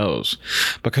that he knows?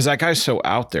 Because that guy's so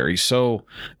out there. He's so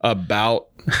about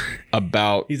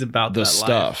he's about the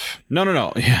stuff. Life.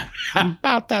 No. Yeah.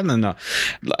 About that. No.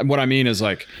 What I mean is,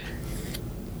 like,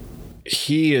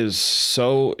 he is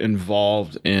so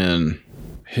involved in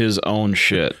his own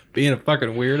shit. Being a fucking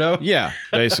weirdo? Yeah,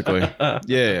 basically.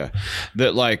 Yeah.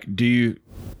 That, like,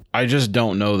 I just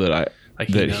don't know that Like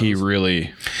he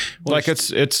really like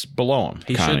it's below him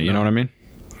kind of. You know what I mean?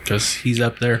 Because he's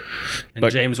up there, and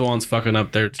but James Wan's fucking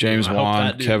up there too. James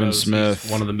Wan, Kevin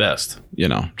Smith, one of the best. You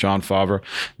know, Jon Favreau.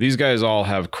 These guys all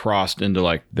have crossed into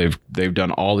like they've done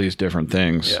all these different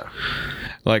things. Yeah.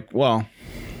 Like, well,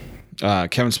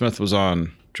 Kevin Smith was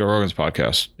on Joe Rogan's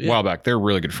podcast a while back. They're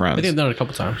really good friends. I think I've done it a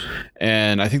couple times.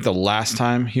 And I think the last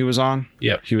time he was on,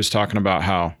 he was talking about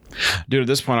how, dude, at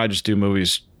this point I just do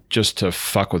movies just to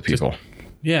fuck with people.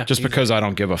 Just because I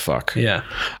don't give a fuck. Yeah.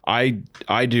 I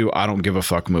don't give a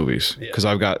fuck movies because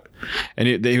I've got, and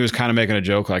he was kind of making a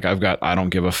joke like I've got I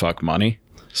don't give a fuck money,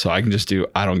 so I can just do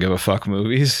I don't give a fuck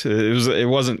movies. It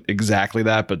wasn't exactly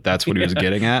that, but that's what he was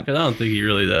getting at. Because I don't think he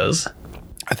really does.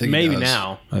 I think maybe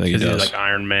now. I think he does. He's like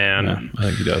Iron Man. Yeah, I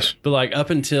think he does. But like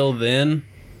up until then,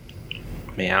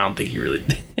 man, I don't think he really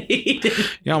did. You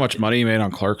know how much money he made on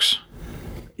Clerks?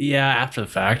 Yeah, after the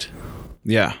fact.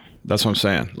 Yeah. That's what I'm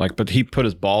saying. Like, but he put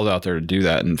his balls out there to do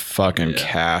that and fucking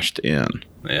cashed in.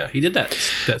 Yeah, he did that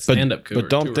stand-up. But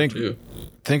don't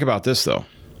think about this though.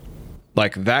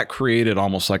 Like that created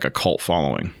almost like a cult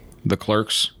following. The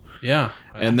Clerks. Yeah.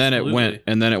 And then it went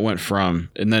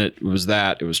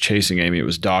it was Chasing Amy, it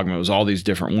was Dogma, it was all these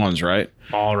different ones, right?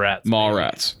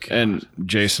 Mallrats. And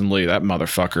Jason Lee, that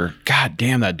motherfucker. God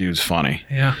damn, that dude's funny.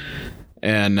 Yeah.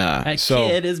 And that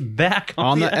kid is back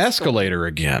on the escalator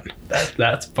again.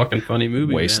 That's a fucking funny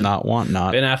movie. Waste man. not, want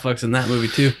not. Ben Affleck's in that movie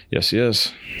too. Yes, he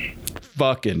is.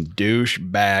 Fucking douche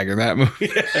bag in that movie.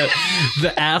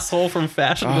 The asshole from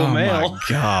Fashionable Mail. Oh my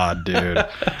god, dude.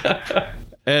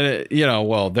 And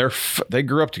they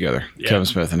grew up together, Kevin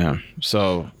Smith and him.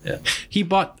 So he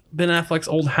bought Ben Affleck's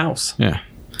old house. Yeah.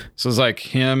 So it's like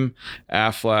him,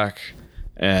 Affleck,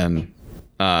 and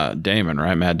Damon,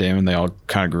 right? Matt Damon. They all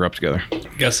kind of grew up together. I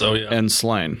guess so, yeah. And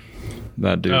Slaine,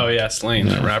 that dude. Oh yeah, Slaine,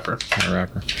 that rapper.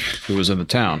 Who was in The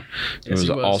Town. He was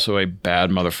also a bad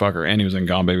motherfucker, and he was in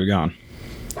Gone Baby Gone.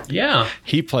 Yeah.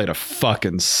 He played a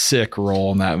fucking sick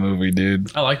role in that movie,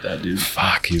 dude. I like that dude.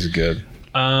 Fuck, he's good.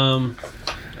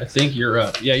 I think you're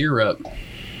up. Yeah, you're up.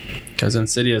 Because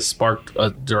Insidious sparked a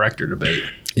director debate.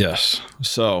 Yes.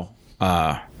 So,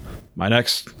 my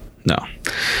next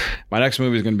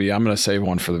movie is going to be, I'm going to save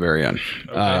one for the very end.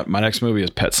 Okay. My next movie is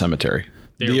Pet Sematary.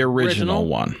 The original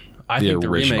one. I think the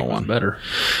remake was better.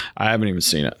 I haven't even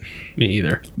seen it. Me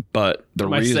either. But the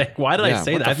reason... Why did I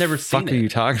say that? I've never seen it. What the fuck are you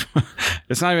talking about?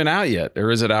 It's not even out yet.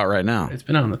 Or is it out right now? It's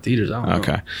been out in the theaters. I don't know.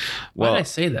 Okay. Well, why did I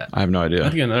say that? I have no idea. I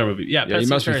think another movie. Yeah, you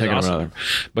must be thinking of another.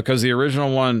 Because the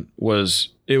original one was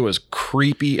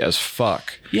creepy as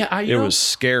fuck. Yeah, it was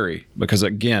scary. Because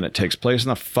again, it takes place in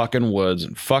the fucking woods.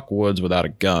 And fuck woods without a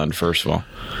gun, first of all.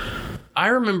 I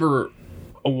remember...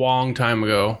 a long time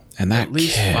ago, and that at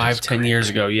least 5-10 years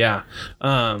ago,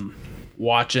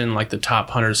 watching like the top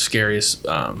 100 scariest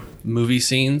movie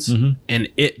scenes, and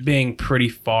it being pretty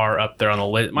far up there on the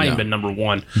list. It might have been number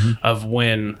one of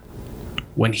when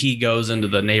he goes into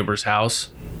the neighbor's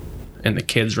house and the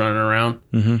kids running around.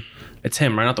 It's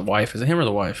him, right? Not the wife. Is it him or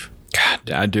the wife?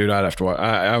 God, dude, I'd have to watch.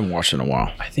 I haven't watched it in a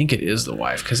while. I think it is the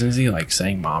wife, because is he like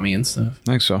saying mommy and stuff?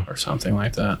 I think so, or something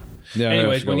like that. Yeah.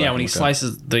 Anyways, when he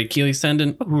slices the Achilles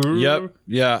tendon. Yep.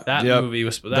 Yeah. That movie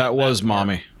was that was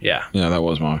mommy. Yeah. Yeah, that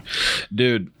was mommy.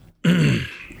 Dude.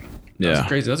 That's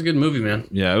crazy. That's a good movie, man.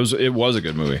 Yeah, it was a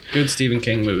good movie. Good Stephen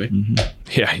King movie.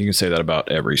 Yeah, you can say that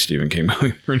about every Stephen King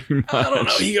movie pretty much. I don't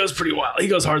know. He goes pretty wild. He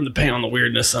goes hard in the paint on the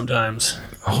weirdness sometimes.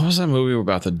 What was that movie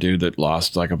about the dude that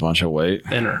lost like a bunch of weight?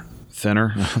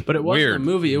 Thinner. But it wasn't a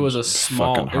movie. It was a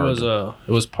small.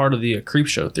 It was part of the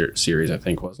Creepshow series, I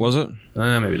think. Was it?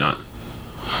 Maybe not.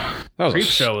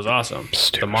 Creepshow was awesome.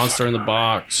 The Monster in the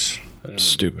Box.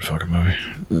 Stupid fucking movie.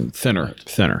 Thinner.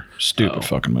 Stupid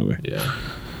fucking movie. Yeah.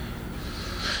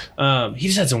 He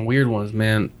just had some weird ones,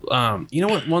 man. You know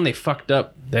what one they fucked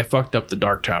up? They fucked up The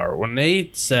Dark Tower. When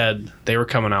they said they were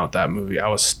coming out with that movie, I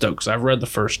was stoked because I've read the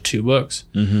first 2 books.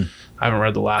 I haven't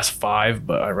read the last 5,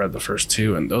 but I read the first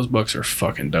 2, and those books are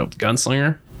fucking dope.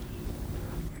 Gunslinger.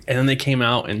 And then they came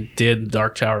out and did the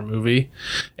Dark Tower movie,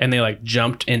 and they like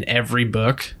jumped in every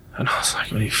book. And I was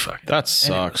like, what are you fucking... That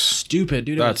sucks. Stupid,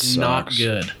 dude. It was not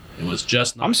good. It was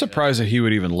just not I'm surprised that he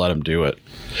would even let him do it.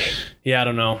 Yeah, I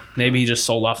don't know. Maybe he just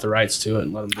sold off the rights to it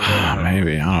and let him do it.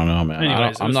 Maybe. I don't know, man.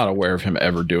 Anyways, I'm not aware of him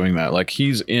ever doing that. Like,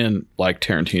 he's in, like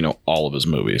Tarantino, all of his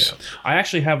movies. Yeah. I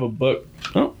actually have a book.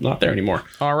 Oh, not there anymore.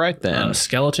 All right, then.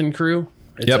 Skeleton Crew.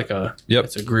 It's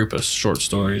it's a group of short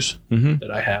stories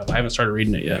that I have. I haven't started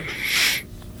reading it yet.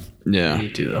 Yeah. I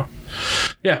need to, though.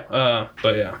 Yeah,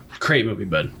 but yeah. Great movie,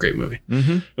 bud. Great movie.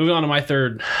 Moving on to my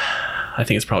third. I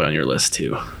think it's probably on your list,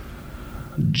 too.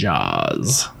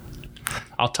 Jaws.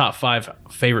 I'll top 5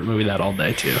 favorite movie that all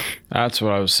day too. That's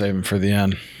what I was saving for the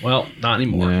end. Well, not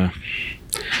anymore. Yeah.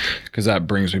 Because that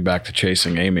brings me back to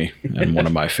Chasing Amy and one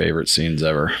of my favorite scenes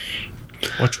ever.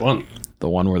 Which one? The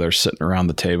one where they're sitting around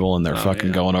the table and they're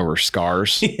going over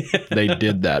scars. They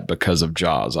did that because of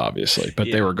Jaws, obviously.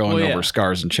 But they were going over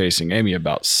scars and Chasing Amy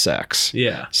about sex.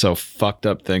 Yeah. So fucked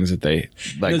up things that they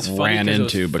ran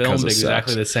into because of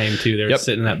exactly sex. The same too. They were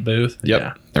sitting in that booth. Yep.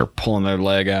 Yeah. They're pulling their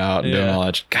leg out and doing all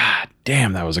that. God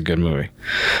damn, that was a good movie.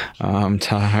 I'm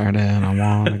tired and I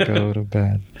want to go to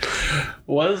bed.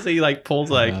 What does he pulls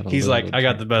he's like, I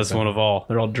got the best one of all.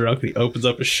 They're all drunk and he opens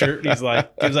up his shirt and he's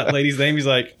like, gives that lady's name. He's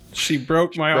like, she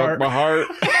broke my heart.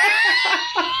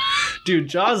 Dude,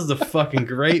 Jaws is a fucking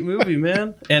great movie,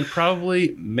 man. And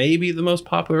probably maybe the most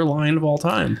popular line of all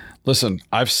time. Listen,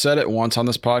 I've said it once on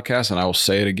this podcast and I will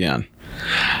say it again.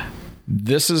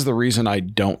 This is the reason I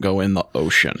don't go in the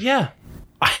ocean. Yeah.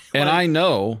 And I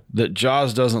know that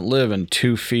Jaws doesn't live in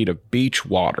 2 feet of beach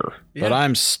water, but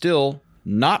I'm still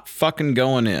not fucking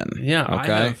going in. Yeah.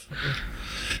 Okay.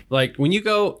 When you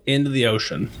go into the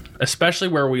ocean, especially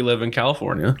where we live in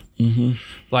California,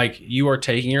 you are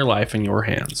taking your life in your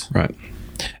hands. Right.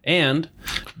 And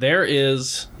there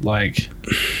is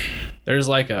there's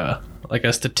a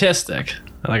statistic,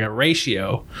 like a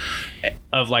ratio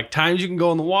of times you can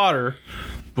go in the water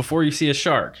before you see a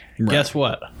shark. Right. Guess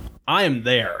what? I am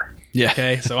there. Yeah.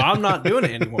 Okay. So I'm not doing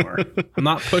it anymore. I'm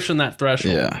not pushing that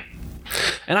threshold. Yeah.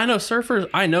 And I know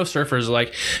surfers are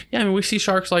like, yeah, I mean, we see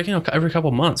sharks every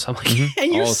couple months. I'm like,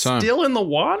 and you're still in the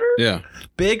water? Yeah.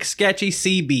 Big, sketchy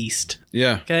sea beast.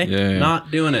 Yeah. Okay. Yeah. Not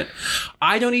doing it.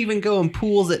 I don't even go in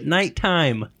pools at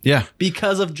nighttime. Yeah.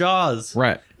 Because of Jaws.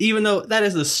 Right. Even though that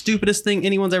is the stupidest thing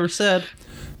anyone's ever said.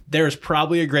 There's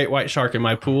probably a great white shark in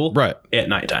my pool at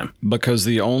nighttime. Because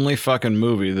the only fucking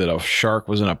movie that a shark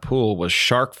was in a pool was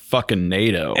Shark fucking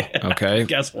NATO. Okay?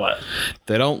 Guess what?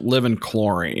 They don't live in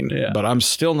chlorine. Yeah. But I'm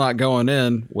still not going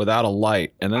in without a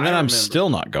light. And then I'm still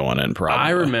not going in probably. I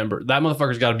remember. That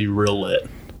motherfucker's got to be real lit.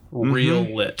 Real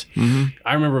lit.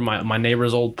 I remember my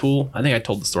neighbor's old pool. I think I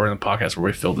told the story in the podcast where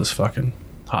we filled this fucking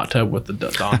hot tub with the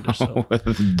Dawn dish soap.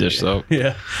 With dish soap.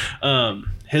 Yeah.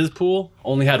 His pool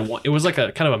only had one. It was like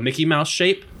a kind of a Mickey Mouse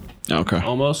shape. Okay.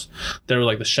 Almost. There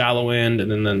was the shallow end,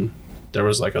 and then there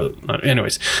was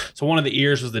anyways. So one of the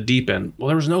ears was the deep end. Well,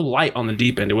 there was no light on the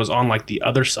deep end. It was on the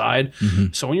other side.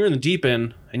 So when you're in the deep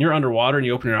end and you're underwater and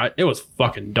you open your eye, it was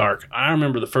fucking dark. I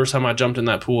remember the first time I jumped in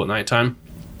that pool at nighttime.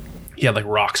 He had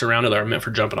rocks around it that are meant for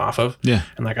jumping off of. Yeah.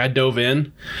 And I dove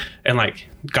in and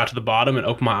got to the bottom and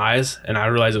opened my eyes and I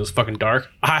realized it was fucking dark.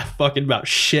 I fucking about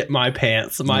shit my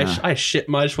pants. I shit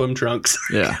my swim trunks.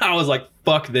 Yeah. I was like,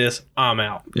 fuck this. I'm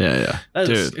out. Yeah.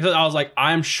 Dude. I was like,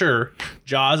 I'm sure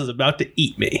Jaws is about to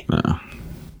eat me. No.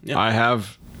 Yep. I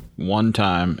have one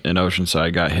time in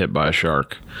Oceanside got hit by a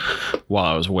shark while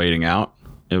I was waiting out.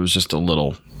 It was just a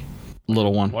little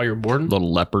one. While you're boarding?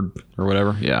 Little leopard or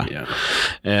whatever. Yeah.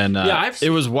 And it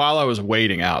was while I was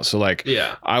waiting out. So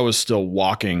I was still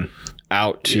walking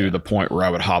out to the point where I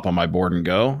would hop on my board and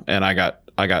go. And I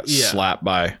got slapped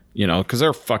by, because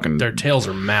their tails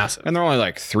are massive. And they're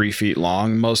only 3 feet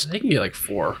long. They can get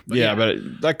 4.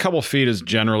 But that couple feet is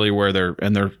generally where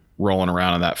they're rolling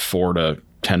around in that 4 to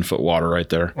 10 foot water right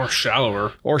there. Or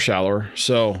shallower.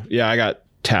 So I got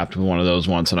tapped with one of those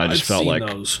once and I just felt like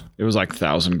those. It was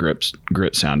 1,000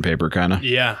 grit sandpaper kind of.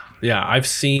 Yeah I've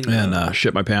seen and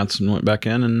shit my pants and went back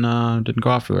in and didn't go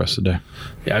off for the rest of the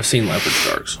day. I've seen leopard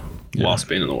sharks while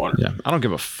being in the water. I don't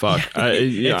give a fuck.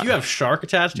 If you have shark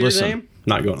attached to your name,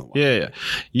 not going to water.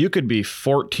 You could be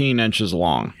 14 inches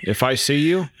long. If I see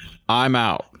you, I'm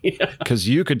out. Because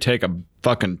you could take a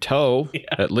fucking toe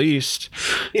at least,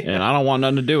 and I don't want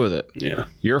nothing to do with it.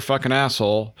 You're a fucking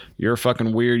asshole. You're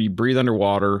fucking weird. You breathe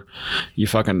underwater. You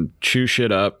fucking chew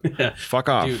shit up. Fuck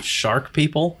off. Dude, shark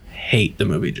people hate the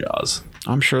movie Jaws.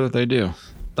 I'm sure that they do.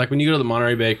 When you go to the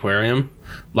Monterey Bay Aquarium,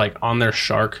 on their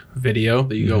shark video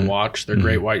that you go watch, their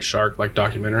great white shark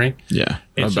documentary. Yeah.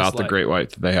 It's about the great white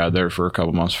that they had there for a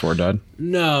couple months before it died.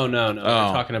 No. They're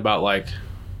talking about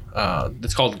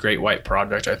it's called the Great White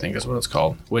Project, I think is what it's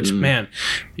called. Which, man,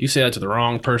 you say that to the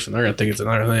wrong person, they're going to think it's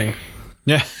another thing.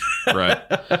 Yeah. Right.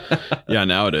 Yeah,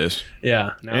 nowadays.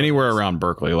 Yeah. Anywhere around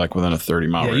Berkeley, within a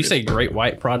 30-mile radius. You say Great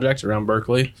White Project around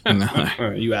Berkeley?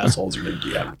 You assholes are going to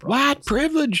have problems. White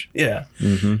privilege. Yeah.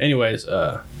 Anyways,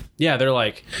 they're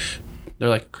like,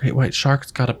 Great White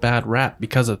Shark's got a bad rap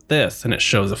because of this. And it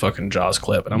shows a fucking Jaws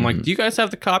clip. And I'm like, do you guys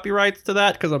have the copyrights to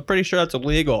that? Because I'm pretty sure that's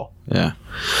illegal. Yeah.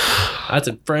 That's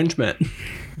infringement.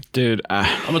 Dude,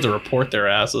 I'm going to report their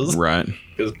asses. Right.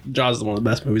 Because Jaws is one of the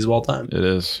best movies of all time. It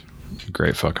is.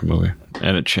 Great fucking movie.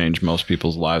 And it changed most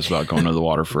people's lives about going to the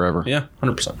water forever. Yeah,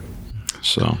 100%.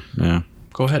 So, yeah.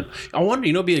 Go ahead. I wonder,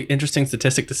 it'd be an interesting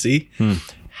statistic to see.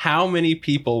 How many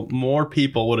more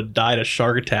people would have died of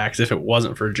shark attacks if it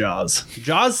wasn't for Jaws?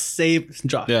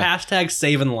 Hashtag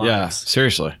saving lives. Yeah,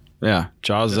 seriously. Yeah,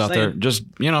 Jaws is out there. Just,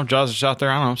 Jaws is out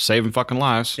there, I don't know, saving fucking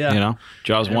lives. Yeah.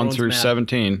 Jaws 1 through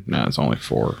 17. No, it's only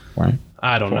 4, right?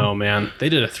 I don't know, man. They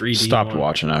did a 3D Stopped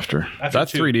watching after. That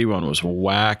 3D one was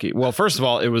wacky. Well, first of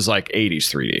all, it was like 80s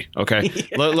 3D, okay?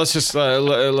 Let's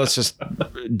just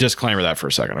disclaimer that for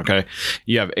a second, okay?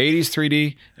 You have 80s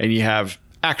 3D and you have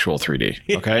actual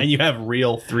 3D, okay? And you have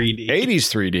real 3D. 80s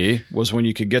 3D was when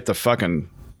you could get the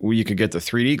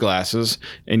 3D glasses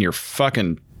in your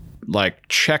fucking like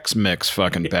Chex Mix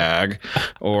fucking bag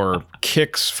or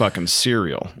Kix fucking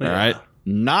cereal, all right?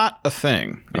 Not a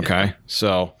thing, okay?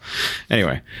 So,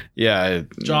 anyway, yeah.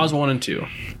 Jaws 1 and 2.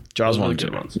 Jaws 1 and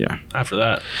 2. Yeah. After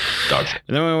that, dog shit.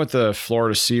 And then we went with the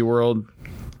Florida SeaWorld.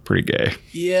 Pretty gay.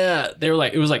 Yeah, they were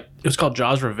like, it was called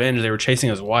Jaws Revenge. They were chasing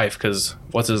his wife because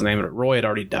what's his name? Roy had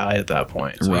already died at that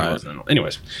point. So right.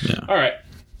 Anyways. Yeah. All right.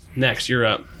 Next, you're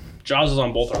up. Jaws is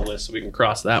on both our lists, so we can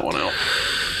cross that one out.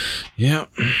 Yeah,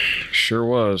 sure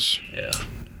was. Yeah.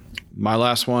 My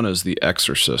last one is The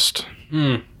Exorcist.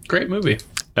 Great movie.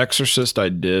 Exorcist I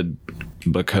did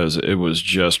because it was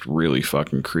just really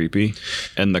fucking creepy.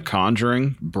 And The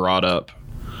Conjuring brought up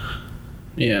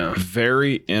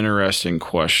very interesting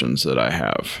questions that I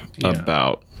have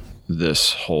about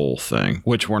this whole thing,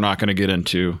 which we're not going to get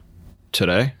into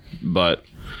today, but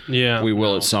we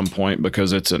will at some point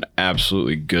because it's an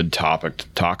absolutely good topic to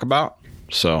talk about.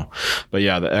 So, but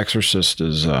yeah, The Exorcist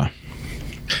is...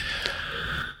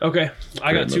 Okay,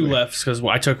 I got 2 left because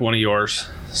I took one of yours.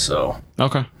 So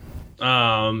okay,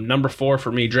 number 4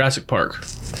 for me, Jurassic Park.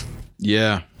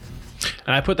 Yeah,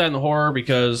 and I put that in the horror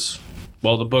because,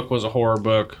 well, the book was a horror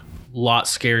book, a lot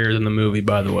scarier than the movie,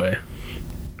 by the way.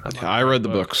 I read the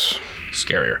books.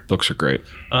 Scarier. Books are great.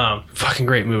 Fucking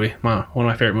great movie. One of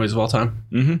my favorite movies of all time.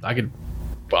 Mm-hmm. I could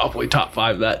probably top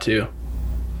 5 that too.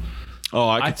 Oh,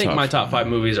 I think my top 5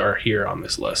 movies are here on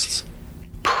this list.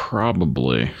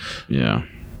 Probably, yeah.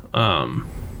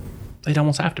 They'd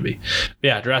almost have to be. But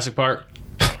yeah, Jurassic Park,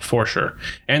 for sure.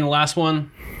 And the last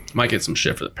one, might get some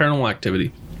shit for the Paranormal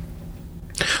Activity.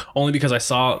 Only because I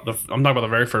saw I'm talking about the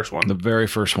very first one. The very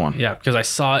first one. Yeah, because I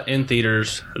saw it in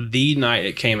theaters the night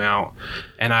it came out,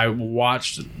 and I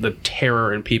watched the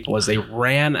terror in people as they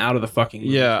ran out of the fucking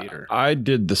movie theater. I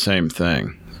did the same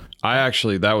thing.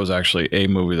 That was actually a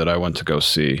movie that I went to go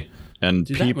see. And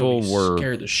people were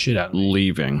scared the shit out of me.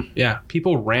 Leaving. Yeah,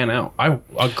 people ran out.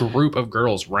 A group of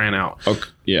girls ran out. Okay,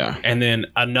 yeah. And then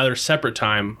another separate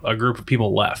time, a group of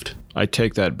people left. I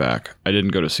take that back. I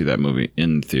didn't go to see that movie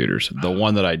in theaters. The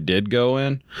one that I did go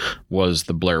in was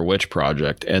the Blair Witch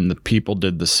Project, and the people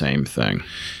did the same thing.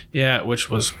 Yeah, which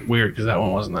was weird because that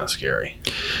one wasn't that scary.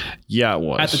 Yeah, it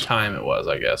was. At the time, it was,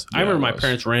 I guess. I remember my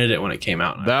parents rented it when it came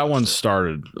out. That one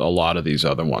started a lot of these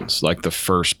other ones, like the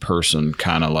first person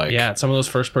kind of like... Yeah, some of those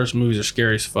first person movies are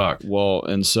scary as fuck. Well,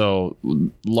 and so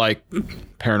like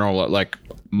paranormal, like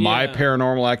my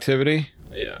Paranormal Activity...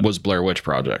 Yeah. Was Blair Witch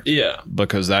Project. Yeah.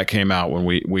 Because that came out when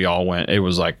we all went. It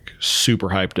was like super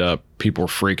hyped up. People were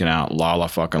freaking out. La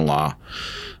fucking la.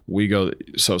 We go.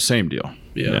 So same deal.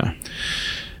 Yeah.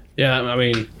 Yeah. I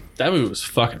mean, that movie was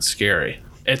fucking scary.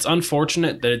 It's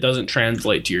unfortunate that it doesn't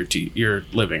translate to your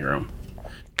living room.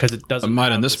 Because it doesn't. It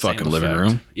might in this fucking living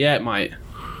room. Yeah, it might.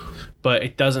 But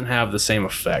it doesn't have the same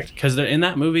effect because in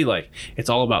that movie, like, it's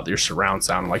all about your surround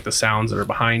sound, like the sounds that are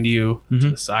behind you,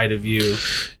 to the side of you.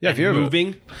 Yeah, if you're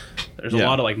moving, there's a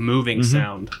lot of like moving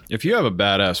sound. If you have a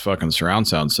badass fucking surround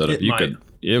sound setup,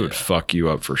 it would fuck you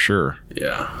up for sure.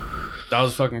 Yeah, that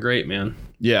was fucking great, man.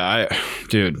 Yeah,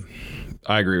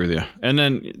 I agree with you. And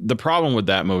then the problem with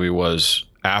that movie was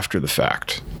after the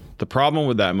fact. The problem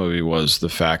with that movie was the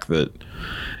fact that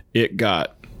it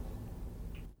got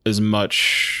as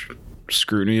much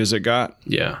scrutiny as it got.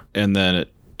 Yeah. And then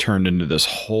it turned into this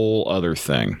whole other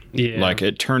thing. Yeah. Like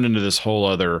it turned into this whole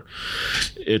other,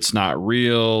 it's not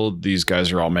real. These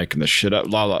guys are all making this shit up.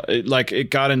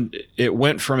 It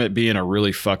went from it being a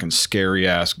really fucking scary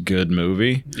ass good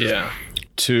movie. Yeah.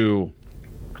 To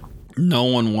no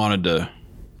one wanted to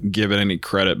give it any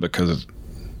credit because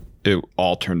it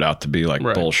all turned out to be like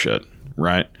bullshit.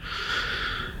 Right.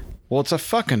 Well, it's a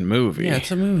fucking movie. Yeah,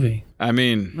 it's a movie. I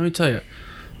mean, let me tell you.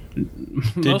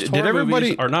 Did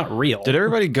everybody are not real? Did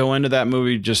everybody go into that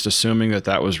movie just assuming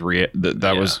that was real?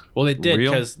 That was well, they did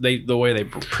because the way they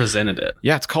presented it.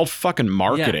 Yeah, it's called fucking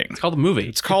marketing. Yeah, it's called a movie.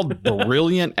 It's called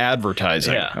brilliant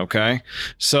advertising. Yeah. Okay,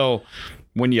 so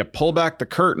when you pull back the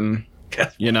curtain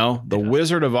You know, the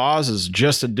Wizard of Oz is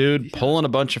just a dude pulling a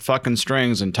bunch of fucking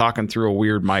strings and talking through a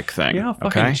weird mic thing. You know how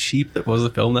fucking cheap that was to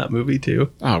film that movie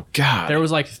too? Oh, God. There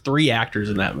was like 3 actors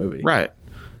in that movie. Right.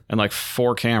 And like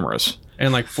 4 cameras.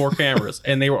 And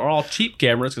they were all cheap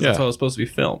cameras because that's how it was supposed to be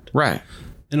filmed. Right.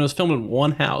 And it was filmed in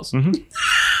one house.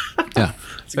 Mm-hmm. Yeah.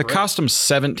 It cost them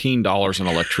 $17 in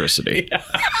electricity. Yeah.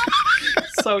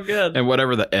 So good. And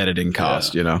whatever the editing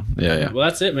cost, you know? Yeah. Well,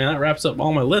 that's it, man. That wraps up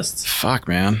all my lists. Fuck,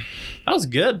 man. That was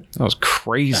good. That was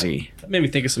crazy. That made me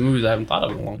think of some movies I haven't thought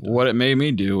of in a long time. What it made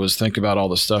me do was think about all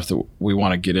the stuff that we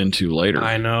want to get into later.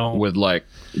 I know. With like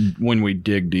when we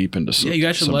dig deep into some. Yeah, you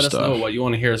guys should let us know what you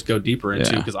want to hear us go deeper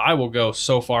into, because I will go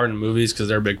so far into movies because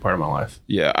they're a big part of my life.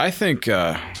 Yeah, I think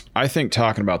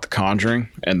talking about The Conjuring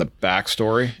and the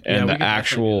backstory and the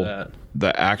actual and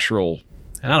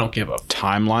I don't give a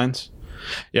timelines.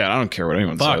 Yeah, I don't care what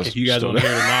anyone says. If you guys want to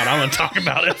hear it or not, I'm going to talk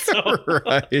about it. So.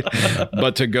 Right.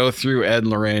 But to go through Ed and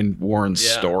Lorraine Warren's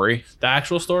story. The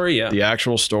actual story, yeah. The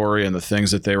actual story and the things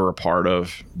that they were a part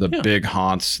of, the big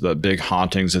haunts, the big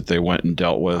hauntings that they went and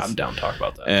dealt with. I'm down to talk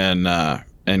about that.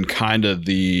 And kind of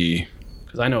the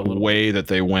I know a little way that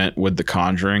they went with The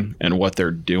Conjuring and what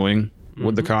they're doing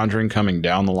with The Conjuring coming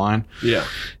down the line. Yeah.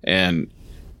 And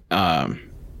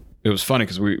it was funny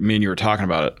because me and you were talking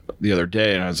about it the other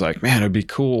day, and I was like, man, it'd be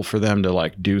cool for them to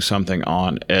like do something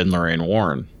on Ed and Lorraine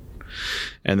Warren.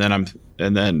 And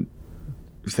then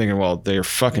thinking, well, they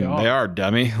are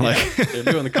dummy. Like they're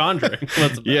doing The Conjuring.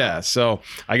 Yeah. So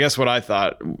I guess what I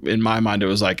thought in my mind, it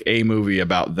was like a movie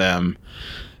about them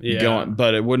going,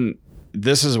 but it wouldn't.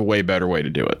 This is a way better way to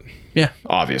do it. Yeah.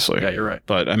 Obviously. Yeah, you're right.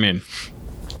 But I mean,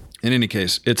 in any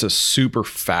case, it's a super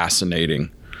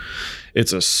fascinating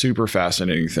thing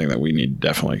that we need to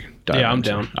definitely dive into. I'm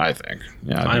down. I think.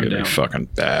 Yeah, I think it'd be fucking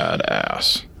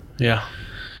badass. Yeah.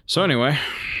 So anyway.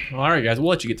 All right, guys. We'll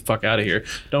let you get the fuck out of here.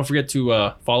 Don't forget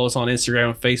to follow us on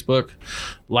Instagram and Facebook.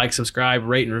 Like, subscribe,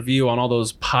 rate, and review on all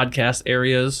those podcast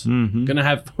areas. Mm-hmm.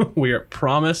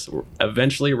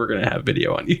 Eventually we're going to have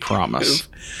video on YouTube. Promise.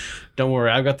 Don't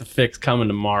worry. I've got the fix coming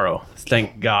tomorrow.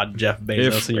 Thank God, Jeff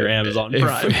Bezos and your Amazon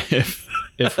Prime.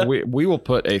 If we will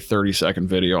put a 30-second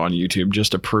video on YouTube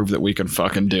just to prove that we can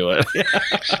fucking do it.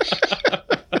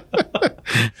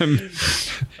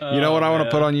 You know what I want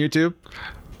to put on YouTube?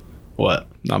 What?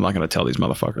 No, I'm not going to tell these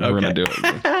motherfuckers. Okay. We're going to do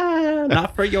it.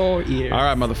 Not for your ears. All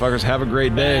right, motherfuckers. Have a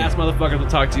great day. Ass motherfuckers. We'll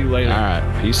talk to you later. All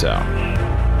right. Peace out.